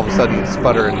all of a sudden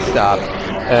sputter and stop.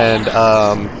 And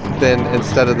then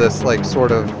instead of this, like,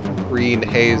 sort of green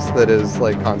haze that is,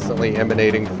 like, constantly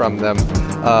emanating from them,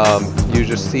 you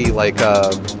just see, like,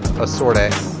 a sort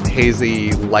of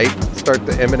hazy light start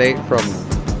to emanate from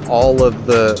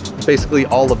basically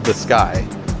all of the sky.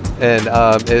 And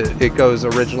it goes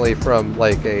originally from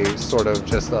like a sort of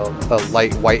just a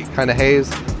light white kind of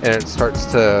haze, and it starts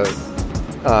to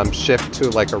shift to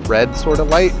like a red sort of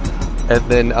light, and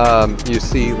then you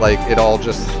see like it all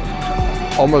just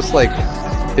almost like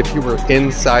if you were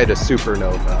inside a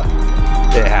supernova.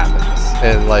 It happens.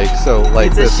 and like so like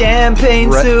It's this a champagne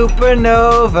red-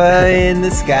 supernova in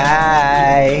the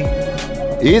sky.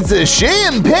 It's a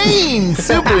champagne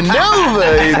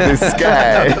supernova in the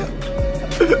sky.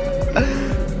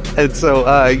 And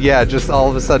so, yeah, just all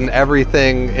of a sudden,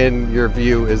 everything in your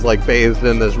view is like bathed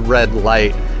in this red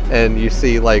light, and you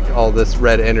see like all this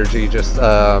red energy just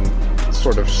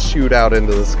sort of shoot out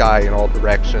into the sky in all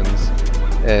directions,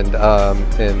 and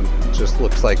just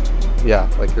looks like, yeah,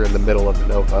 like you're in the middle of a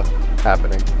nova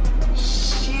happening.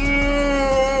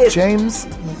 Shit! James,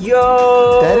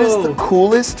 Yo! that is the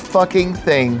coolest fucking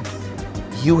thing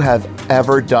you have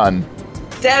ever done.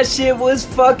 That shit was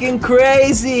fucking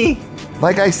crazy!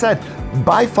 Like I said,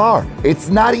 by far, it's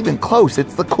not even close.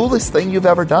 It's the coolest thing you've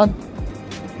ever done.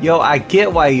 Yo, I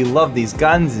get why you love these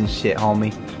guns and shit,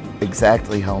 homie.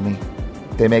 Exactly, homie.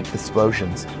 They make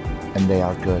explosions, and they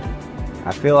are good.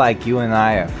 I feel like you and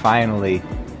I are finally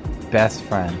best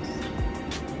friends.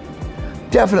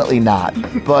 Definitely not,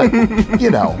 but, you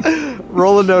know.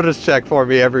 Roll a notice check for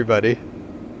me, everybody.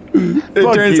 It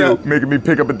Fuck turns you, out making me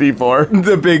pick up a D4.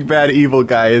 the big bad evil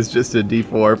guy is just a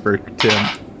D4 for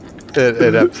Tim.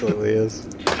 It absolutely is.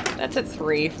 That's a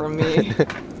 3 from me.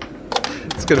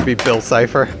 It's gonna be Bill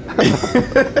Cipher.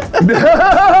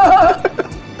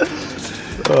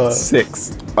 6.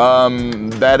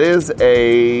 That is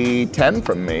a 10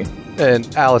 from me.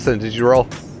 And Allison, did you roll?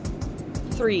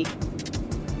 3.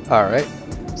 All right.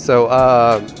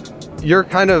 So you're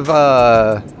kind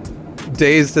of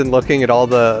dazed and looking at all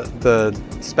the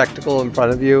spectacle in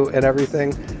front of you and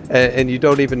everything, and you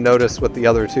don't even notice what the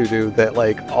other two do. That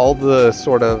like all the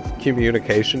sort of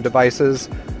communication devices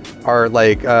are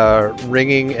like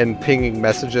ringing and pinging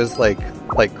messages like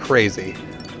crazy,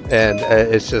 and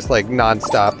it's just like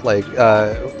nonstop. Like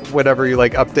whenever you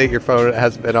like update your phone, it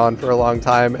hasn't been on for a long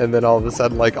time, and then all of a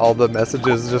sudden like all the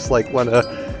messages just like want to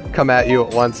come at you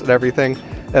at once and everything,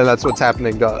 and that's what's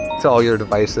happening to all your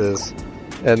devices.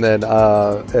 And then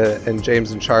and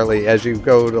James and Charlie, as you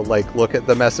go to like look at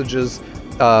the messages,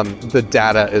 the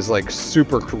data is like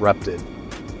super corrupted.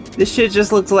 This shit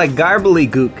just looks like garbly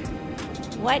gook.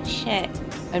 What shit?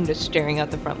 I'm just staring out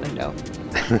the front window.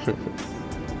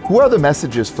 Who are the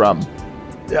messages from?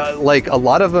 Like a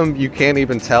lot of them you can't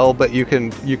even tell, but you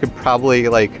can probably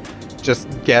like just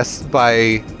guess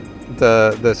by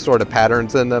the sort of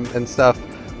patterns in them and stuff.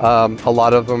 A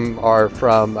lot of them are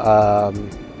from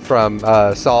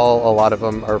Saul. A lot of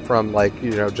them are from like,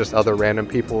 you know, just other random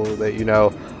people that you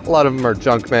know. A lot of them are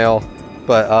junk mail,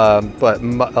 but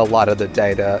a lot of the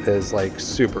data is like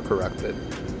super corrupted,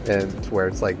 and to where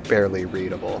it's like barely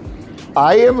readable.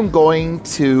 I am going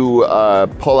to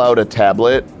pull out a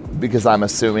tablet because I'm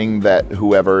assuming that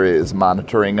whoever is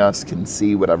monitoring us can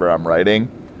see whatever I'm writing.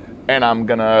 And I'm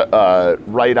gonna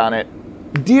write on it,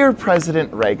 "Dear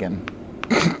President Reagan,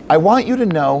 I want you to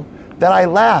know that I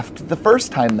laughed the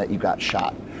first time that you got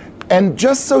shot. And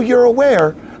just so you're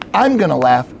aware, I'm gonna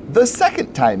laugh the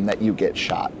second time that you get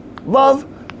shot. Love,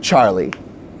 Charlie."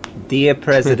 Dear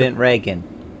President Reagan,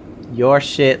 your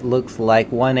shit looks like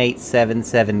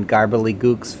 1877 garbly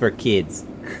gooks for kids.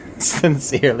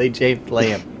 Sincerely, James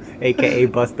Lamb, aka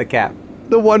Bust the Cap.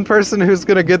 The one person who's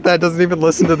gonna get that doesn't even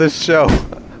listen to this show.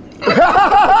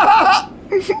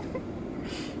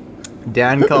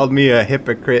 Dan called me a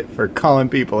hypocrite for calling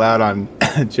people out on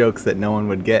jokes that no one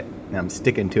would get, and I'm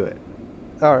sticking to it.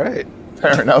 All right.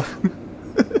 Fair enough.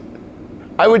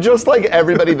 I would just like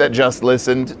everybody that just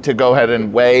listened to go ahead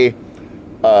and weigh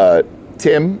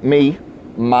Tim, me,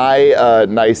 my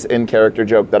nice in-character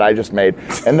joke that I just made,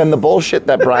 and then the bullshit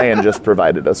that Brian just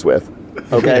provided us with.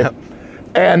 Okay? Yeah.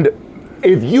 And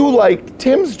if you liked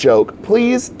Tim's joke,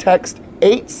 please text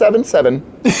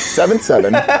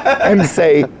 87777 and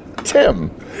say Tim.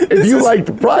 If you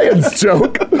liked Brian's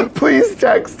joke, please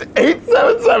text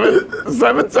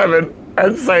 87777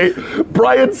 and say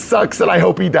Brian sucks and I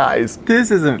hope he dies.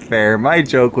 This isn't fair. My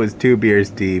joke was 2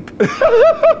 beers deep.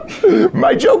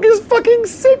 My joke is fucking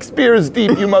 6 beers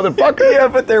deep, you motherfucker. Yeah,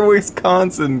 but they're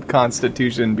Wisconsin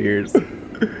Constitution beers.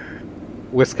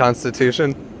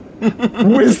 Wisconstitution.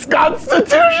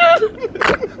 Wisconstitution?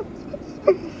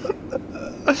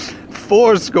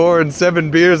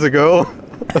 407 beers ago.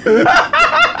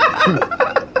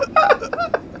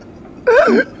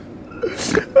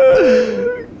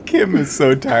 Kim is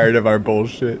so tired of our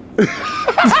bullshit.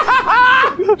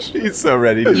 She's so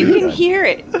ready to You be can done. hear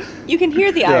it. You can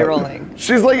hear the eye rolling.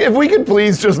 She's like, if we could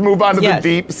please just move on to Yes.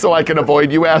 the deep so I can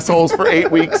avoid you assholes for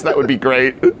 8 weeks, that would be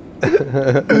great.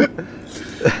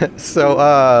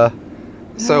 So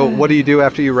what do you do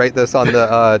after you write this on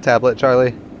the tablet,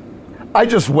 Charlie? I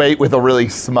just wait with a really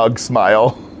smug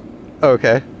smile.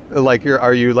 Okay. Like,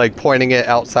 are you like pointing it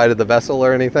outside of the vessel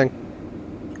or anything?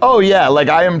 Oh yeah, like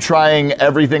I am trying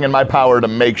everything in my power to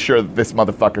make sure that this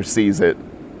motherfucker sees it.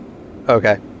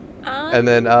 Okay. And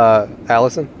then,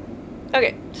 Allison?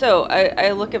 Okay, so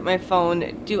I look at my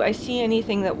phone. Do I see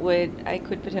anything that I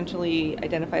could potentially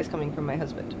identify as coming from my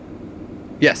husband?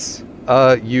 Yes.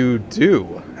 You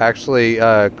do. Actually,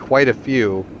 quite a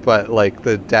few, but like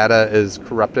the data is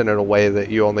corrupted in a way that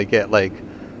you only get like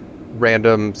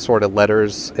random sort of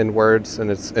letters and words,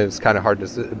 and it's kind of hard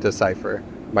to decipher.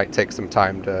 Might take some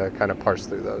time to kind of parse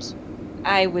through those.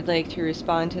 I would like to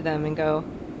respond to them and go,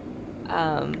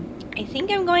 I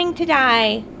think I'm going to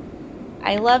die.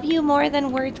 I love you more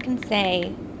than words can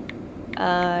say.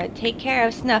 Take care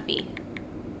of Snuffy.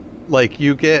 Like,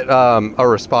 you get a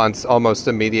response almost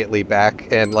immediately back,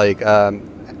 and like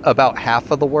about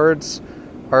half of the words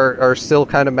are still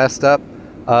kind of messed up,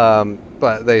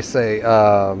 but they say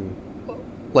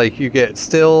like, you get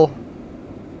still,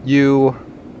 you,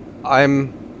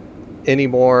 I'm,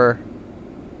 anymore,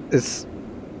 is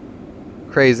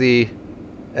crazy,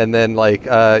 and then like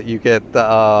you get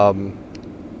the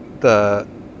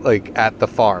like at the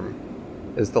farm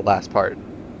is the last part.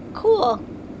 Cool.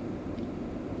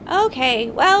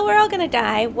 Okay, well, we're all gonna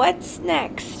die. What's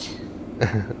next?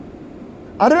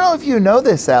 I don't know if you know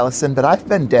this, Allison, but I've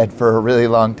been dead for a really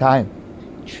long time.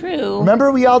 True.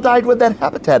 Remember we all died when that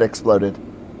habitat exploded?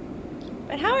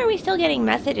 But how are we still getting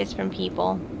messages from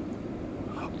people?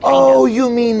 Oh, you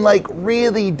mean like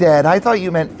really dead. I thought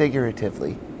you meant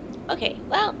figuratively. Okay,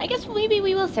 well, I guess maybe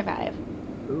we will survive.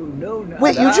 Oh, no, not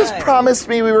Wait, you just promised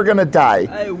me we were gonna die.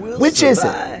 I will Which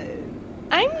survive. is it?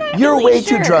 I'm not You're really way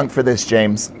sure. too drunk for this,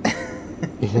 James.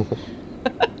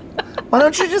 Why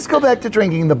don't you just go back to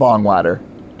drinking the bong water?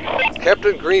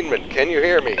 Captain Greenman, can you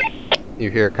hear me? You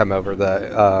hear come over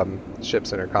the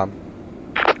ship's intercom.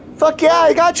 Fuck yeah,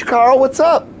 I got you, Carl. What's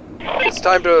up? It's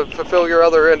time to fulfill your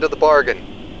other end of the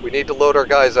bargain. We need to load our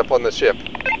guys up on the ship.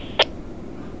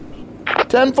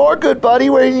 10-4, good buddy.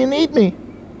 Where do you need me?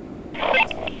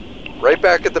 Right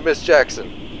back at the Miss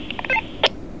Jackson.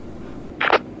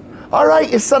 All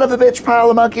right, you son of a bitch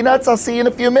pile of monkey nuts. I'll see you in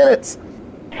a few minutes.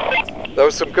 That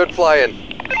was some good flying.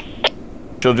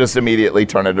 She'll just immediately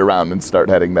turn it around and start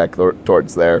heading back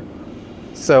towards there.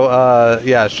 So,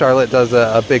 yeah, Charlotte does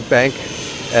a big bank,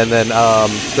 and then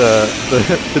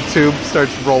the tube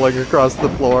starts rolling across the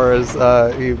floor as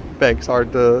he banks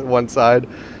hard to one side.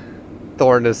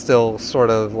 Thorn is still sort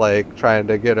of like trying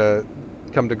to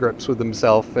come to grips with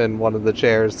himself in one of the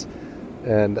chairs,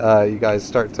 and you guys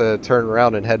start to turn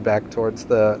around and head back towards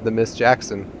the Miss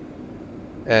Jackson.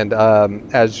 And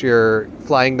as you're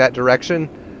flying that direction,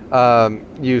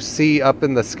 you see up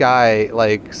in the sky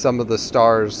like some of the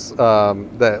stars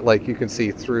that like you can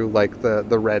see through like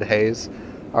the red haze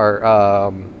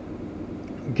are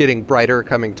getting brighter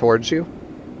coming towards you,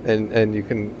 and you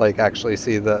can like actually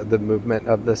see the movement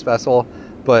of this vessel.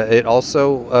 But it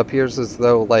also appears as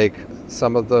though like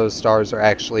some of those stars are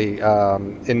actually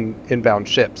inbound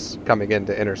ships coming in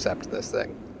to intercept this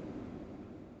thing.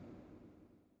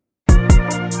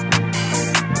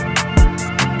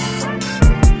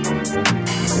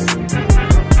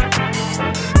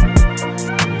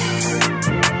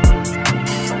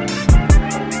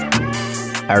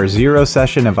 Our Zero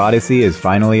session of Odyssey is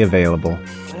finally available.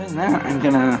 Other than that, I'm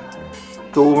gonna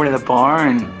go over to the bar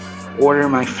and order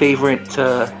my favorite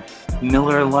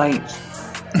Miller Lite.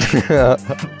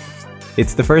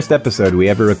 It's the first episode we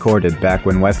ever recorded back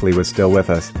when Wesley was still with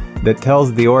us that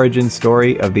tells the origin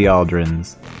story of the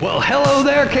Aldrins. Well, hello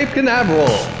there, Cape Canaveral.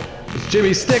 It's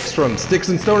Jimmy Sticks from Sticks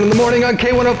and Stone in the Morning on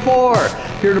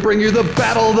K104, here to bring you the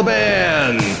Battle of the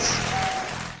Bands.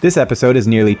 This episode is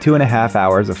nearly 2.5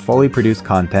 hours of fully produced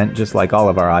content, just like all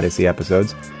of our Odyssey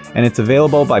episodes, and it's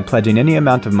available by pledging any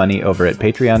amount of money over at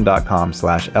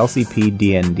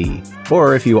patreon.com/LCPDND.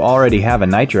 Or if you already have a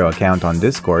Nitro account on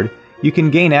Discord, you can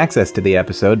gain access to the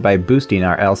episode by boosting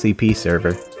our LCP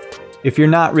server. If you're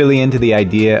not really into the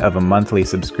idea of a monthly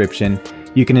subscription,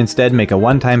 you can instead make a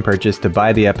one-time purchase to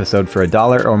buy the episode for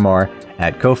 $1 or more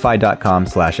at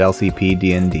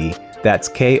ko-fi.com/LCPDND. That's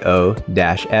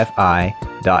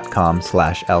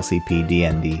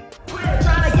ko-fi.com/LCPDND.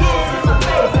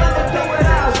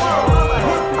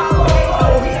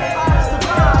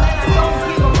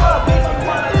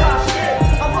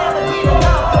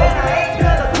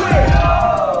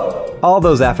 All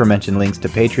those aforementioned links to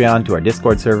Patreon, to our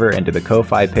Discord server, and to the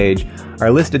Ko-Fi page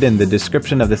are listed in the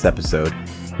description of this episode.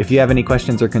 If you have any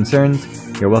questions or concerns,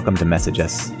 you're welcome to message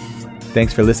us.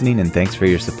 Thanks for listening, and thanks for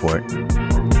your support.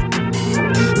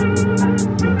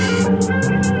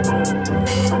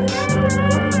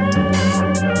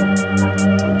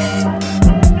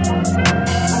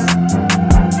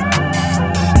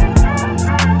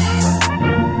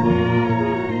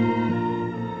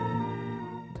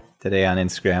 Today on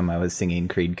Instagram, I was singing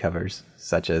Creed covers,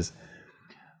 such as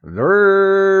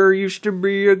 "There used to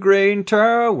be a grain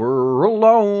tower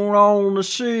alone on the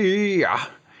sea."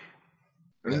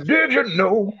 Did you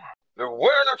know that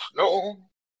when it snow,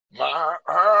 my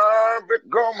eye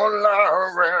become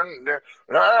alive and the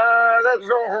light that's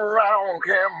around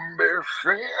can be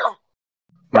seen?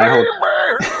 My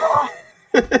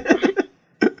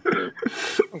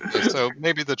Okay, so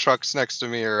maybe the trucks next to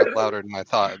me are louder than I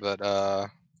thought, but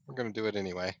we're gonna do it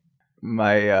anyway.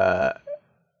 My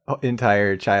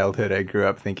entire childhood, I grew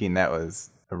up thinking that was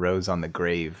a rose on the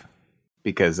grave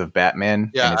because of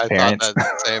Batman Yeah, and his I parents. thought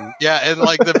that the same. Yeah, and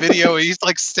like the video, he's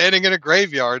like standing in a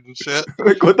graveyard and shit.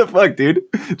 Like, what the fuck, dude?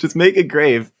 Just make a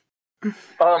grave.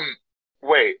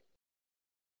 Wait.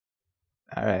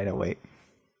 All right, I'll wait.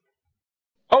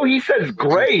 Oh, he says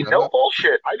gray. No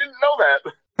bullshit. I didn't know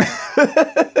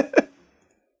that.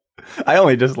 I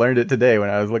only just learned it today when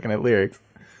I was looking at lyrics.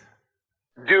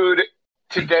 Dude,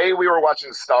 today we were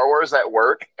watching Star Wars at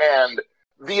work, and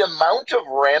the amount of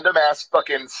random-ass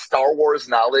fucking Star Wars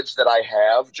knowledge that I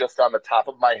have just on the top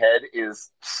of my head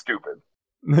is stupid.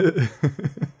 Like,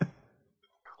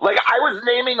 I was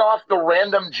naming off the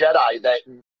random Jedi that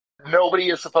nobody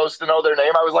is supposed to know their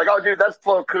name. I was like, oh, dude, that's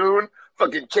Plo Koon,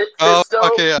 fucking Kit Fisto. Oh,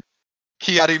 okay,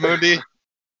 Kiadi Mundi.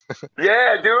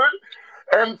 Yeah, dude.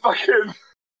 And fucking...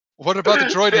 What about the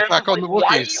droid Dan attack was on the like,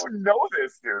 why do Wookiees? you know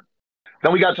this, dude?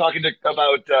 Then we got talking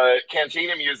about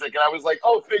Cantina music, and I was like,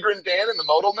 oh, Figrin Dan and the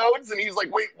modal nodes? And he's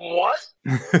like, wait, what?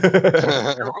 Googled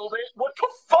it? What the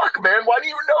fuck, man? Why do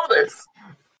you know this?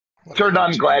 Turned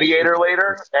on Gladiator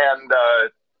later, and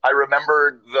I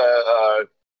remembered the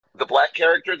black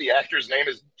character. The actor's name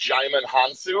is Jaimin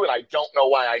Hansu, and I don't know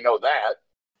why I know that.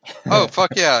 Oh,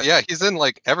 fuck yeah. Yeah, he's in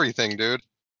like everything, dude.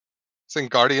 He's in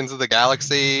Guardians of the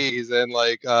Galaxy. He's in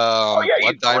like Oh, yeah,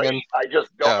 Blood he's Diamond. great. I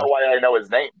just don't Yeah. know why I know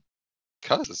his name.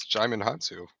 Cause it's Jaimin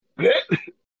Hansu.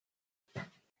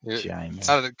 Jaimin. It's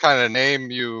not the kind of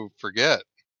name you forget.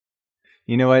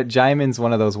 You know what? Jaimin's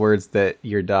one of those words that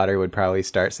your daughter would probably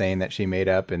start saying that she made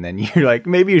up, and then you're like,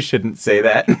 maybe you shouldn't say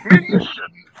that. Maybe you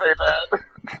shouldn't say that.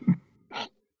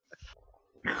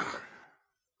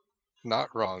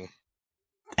 Not wrong.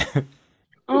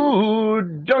 Ooh,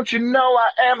 don't you know I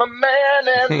am a man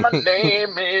and my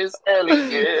name is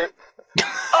Elliot.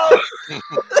 Oh.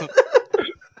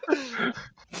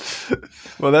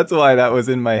 Well, that's why that was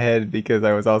in my head, because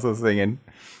I was also singing,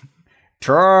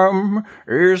 "Time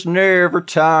is never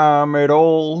time at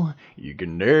all. You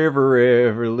can never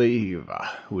ever leave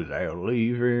without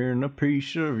leaving a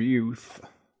piece of youth."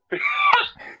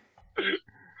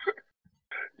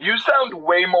 You sound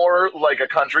way more like a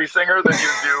country singer than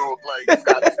you do like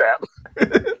Scott Stapp.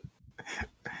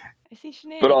 I see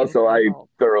shenanigans. But also, I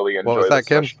thoroughly enjoy was the that,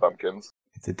 Kim? Smashing Pumpkins.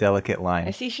 It's a delicate line.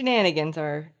 I see shenanigans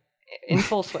are in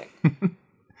full swing.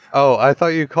 Oh, I thought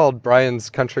you called Brian's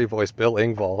country voice Bill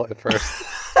Engvall at first.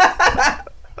 I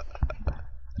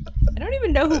don't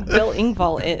even know who Bill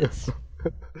Engvall is.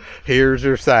 Here's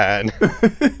your sign.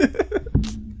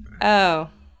 Oh,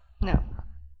 no.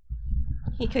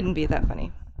 He couldn't be that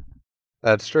funny.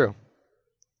 That's true.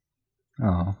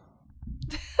 Oh,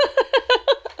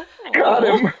 Got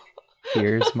him.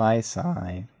 here's my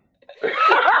sign.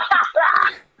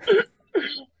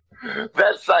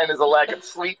 That sign is a lack of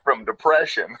sleep from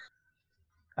depression.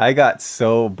 I got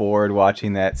so bored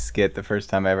watching that skit the first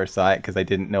time I ever saw it because I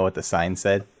didn't know what the sign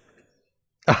said.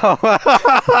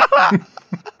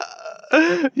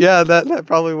 Yeah, that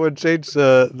probably would change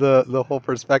the whole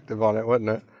perspective on it, wouldn't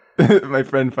it? My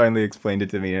friend finally explained it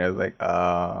to me, and I was like,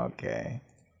 "Oh, okay."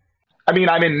 I mean,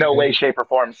 I'm in no way, shape, or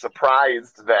form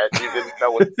surprised that you didn't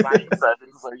know what the sign said,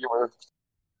 and so you were...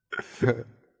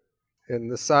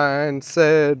 And the sign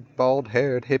said,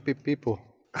 bald-haired hippie people.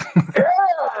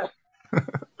 Yeah!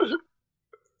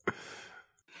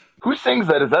 Who sings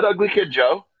that? Is that Ugly Kid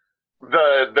Joe?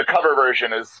 The cover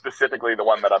version is specifically the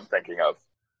one that I'm thinking of.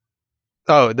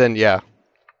 Oh, then yeah.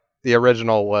 The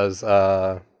original was,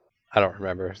 I don't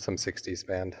remember, some 60s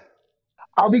band.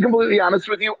 I'll be completely honest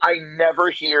with you. I never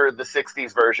hear the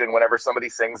 60s version whenever somebody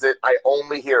sings it. I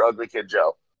only hear Ugly Kid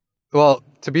Joe. Well,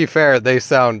 to be fair, they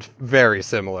sound very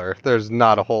similar. There's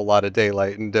not a whole lot of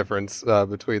daylight and difference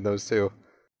between those two.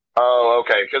 Oh,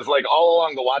 okay. Because, like, all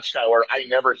along the Watchtower, I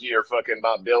never hear fucking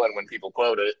Bob Dylan when people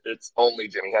quote it. It's only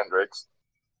Jimi Hendrix.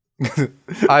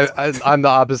 I'm the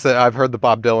opposite. I've heard the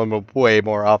Bob Dylan way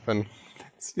more often.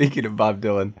 Speaking of Bob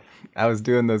Dylan, I was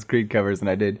doing those Creed covers, and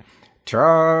I did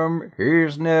 "Time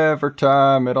is never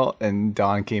time at all," and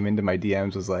Dawn came into my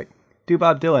DMs, was like, "Do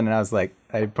Bob Dylan," and I was like,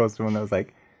 I posted one that was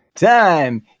like,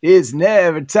 time is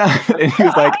never time. And he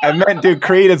was like, I meant to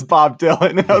create as Bob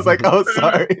Dylan. And I was like, oh,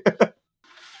 sorry.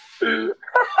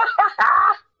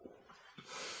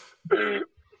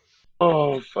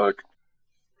 Oh, fuck.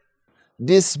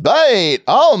 Despite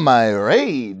all my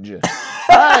rage,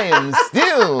 I am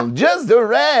still just a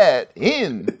rat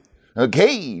in a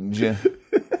cage.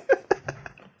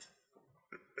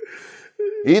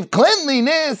 If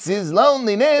cleanliness is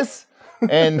loneliness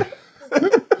and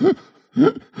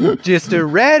Just a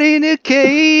rat in a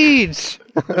cage.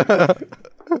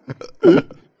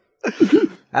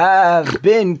 I've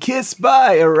been kissed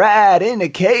by a rat in a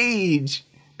cage.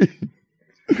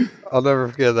 I'll never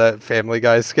forget that Family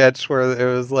Guy sketch where it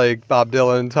was like Bob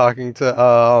Dylan talking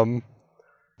to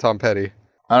Tom Petty.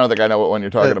 I don't think I know what one you're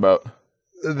talking about.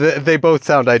 They both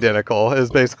sound identical. Is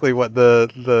basically what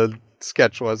the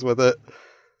sketch was with it.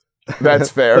 That's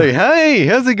fair. Like, hey,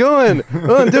 how's it going?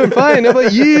 Oh, I'm doing fine. How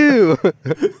about you?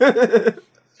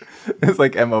 It's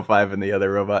like MO5 and the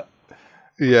other robot.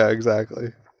 Yeah,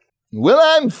 exactly. Well,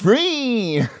 I'm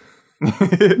free.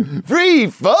 Free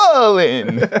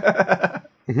falling.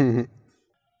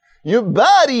 Your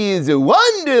body is a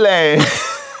wonderland.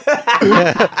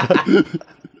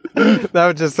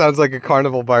 That just sounds like a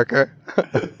carnival barker.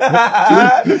 Step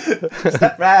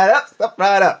right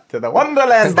up to the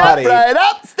Wonderland body.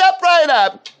 Step right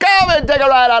up. Come and take a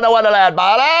ride on the Wonderland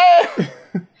body.